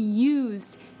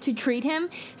refused to treat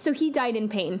him, so he died in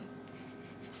pain.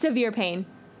 Severe pain.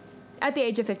 At the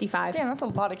age of 55. Damn, that's a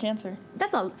lot of cancer.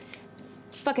 That's a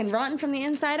fucking rotten from the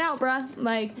inside out, bruh.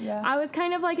 Like, yeah. I was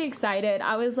kind of, like, excited.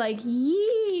 I was like,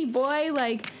 yee, boy,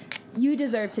 like, you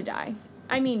deserve to die.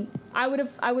 I mean, I would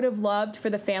have loved for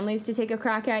the families to take a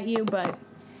crack at you, but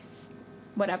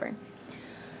whatever.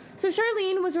 So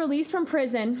Charlene was released from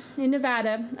prison in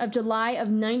Nevada of July of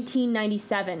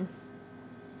 1997.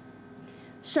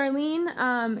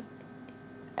 Charlene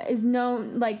is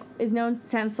known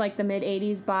since like the mid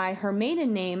 80s by her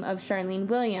maiden name of Charlene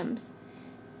Williams.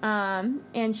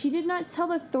 And she did not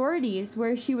tell authorities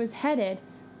where she was headed,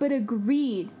 but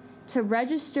agreed to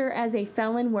register as a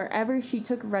felon wherever she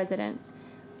took residence.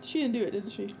 She didn't do it,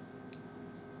 did she?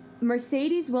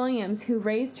 Mercedes Williams, who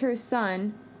raised her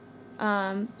son,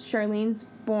 Charlene's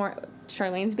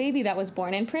baby that was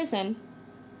born in prison.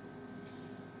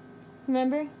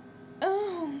 Remember?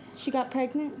 Oh. She got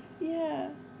pregnant? Yeah.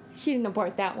 She didn't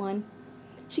abort that one.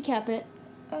 She kept it.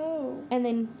 Oh. And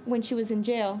then when she was in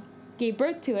jail, gave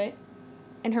birth to it,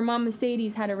 and her mom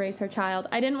Mercedes had to raise her child.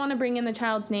 I didn't want to bring in the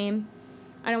child's name.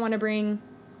 I don't want to bring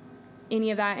any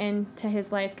of that into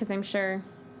his life because I'm sure...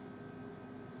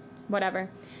 whatever.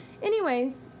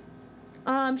 Anyways,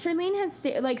 Charlene had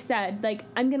said,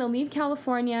 I'm going to leave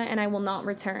California and I will not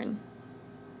return.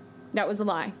 That was a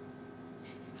lie.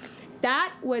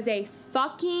 That was a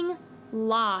fucking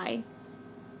lie.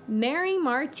 Mary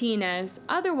Martinez,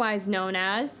 otherwise known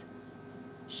as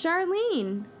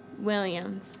Charlene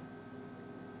Williams,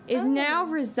 is now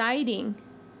residing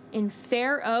in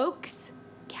Fair Oaks,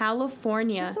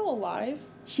 California. She's still alive?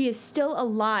 She is still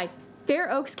alive.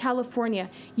 Fair Oaks, California.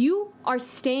 You are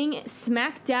staying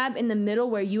smack dab in the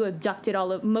middle where you abducted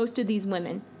most of these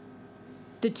women.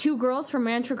 The 2 girls from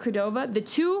Rancho Cordova, the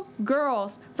 2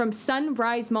 girls from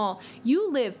Sunrise Mall.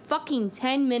 You live fucking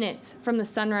 10 minutes from the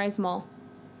Sunrise Mall.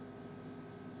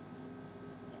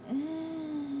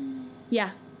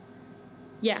 Yeah.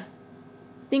 Yeah.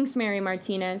 Thanks, Mary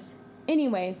Martinez.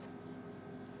 Anyways,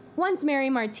 once Mary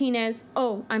Martinez,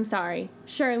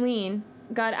 Charlene,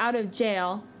 got out of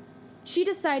jail, she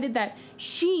decided that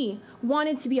she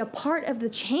wanted to be a part of the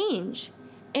change.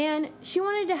 And she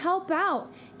wanted to help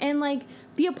out and,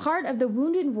 be a part of the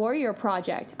Wounded Warrior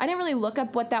Project. I didn't really look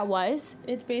up what that was.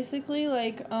 It's basically,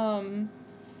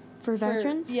 For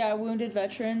veterans? Yeah, wounded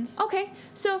veterans. Okay,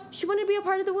 so she wanted to be a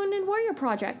part of the Wounded Warrior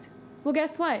Project. Well,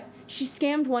 guess what? She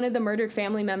scammed one of the murdered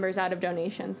family members out of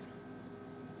donations.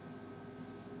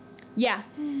 Yeah.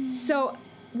 So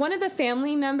one of the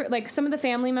family some of the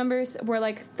family members were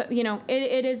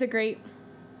it is a great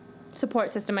support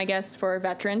system, I guess, for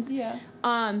veterans. Yeah.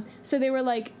 So they were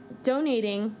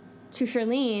donating to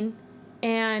Charlene,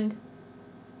 and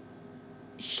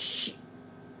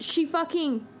she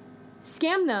fucking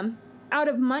scammed them out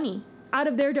of money, out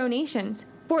of their donations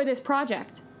for this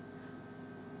project.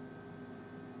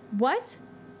 What?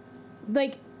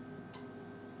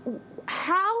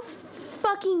 How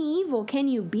fucking evil can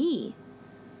you be?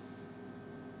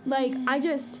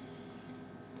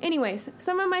 Anyways,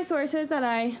 some of my sources that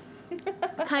I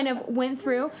kind of went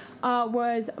through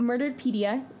was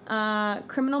Murderedpedia,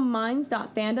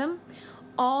 criminalminds.fandom.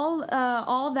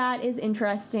 All that is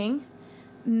interesting.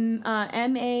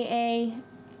 MAAMODT,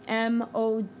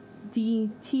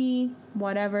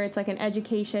 whatever. It's an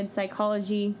education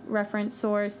psychology reference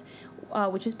source,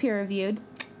 which is peer reviewed.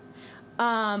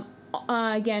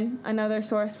 Again, another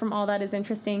source from All That Is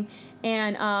Interesting.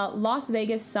 And Las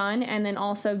Vegas Sun, and then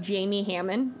also Jamie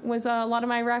Hammond was a lot of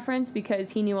my reference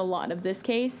because he knew a lot of this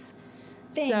case.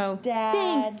 Thanks,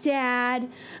 Dad.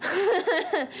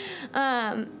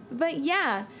 But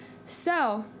yeah,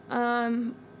 so,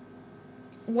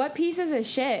 what pieces of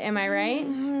shit, am I right?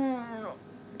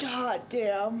 God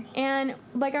damn. And,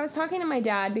 I was talking to my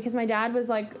dad because my dad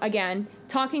was, again,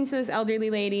 talking to this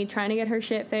elderly lady, trying to get her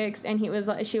shit fixed, and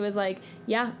she was like,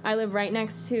 yeah, I live right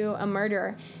next to a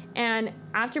murderer. And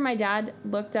after my dad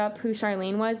looked up who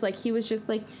Charlene was, he was just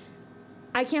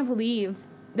I can't believe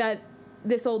that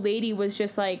this old lady was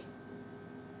just,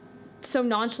 so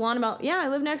nonchalant about, yeah, I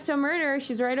live next to a murderer.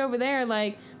 She's right over there.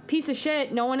 Piece of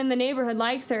shit. No one in the neighborhood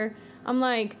likes her. I'm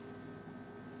like,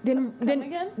 then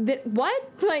again? What?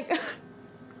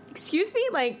 Excuse me?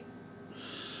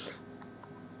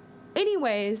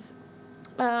 Anyways,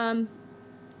 they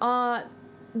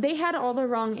had all the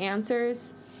wrong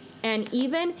answers. And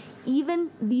even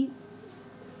the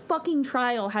fucking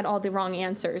trial had all the wrong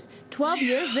answers. 12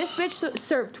 years? This bitch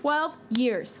served 12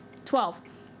 years. 12.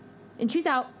 And she's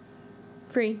out.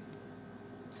 Free.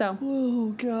 So.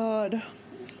 Oh, God.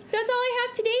 That's all I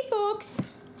have today, folks.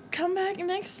 Come back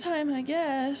next time, I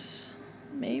guess.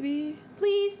 Maybe.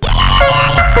 Please.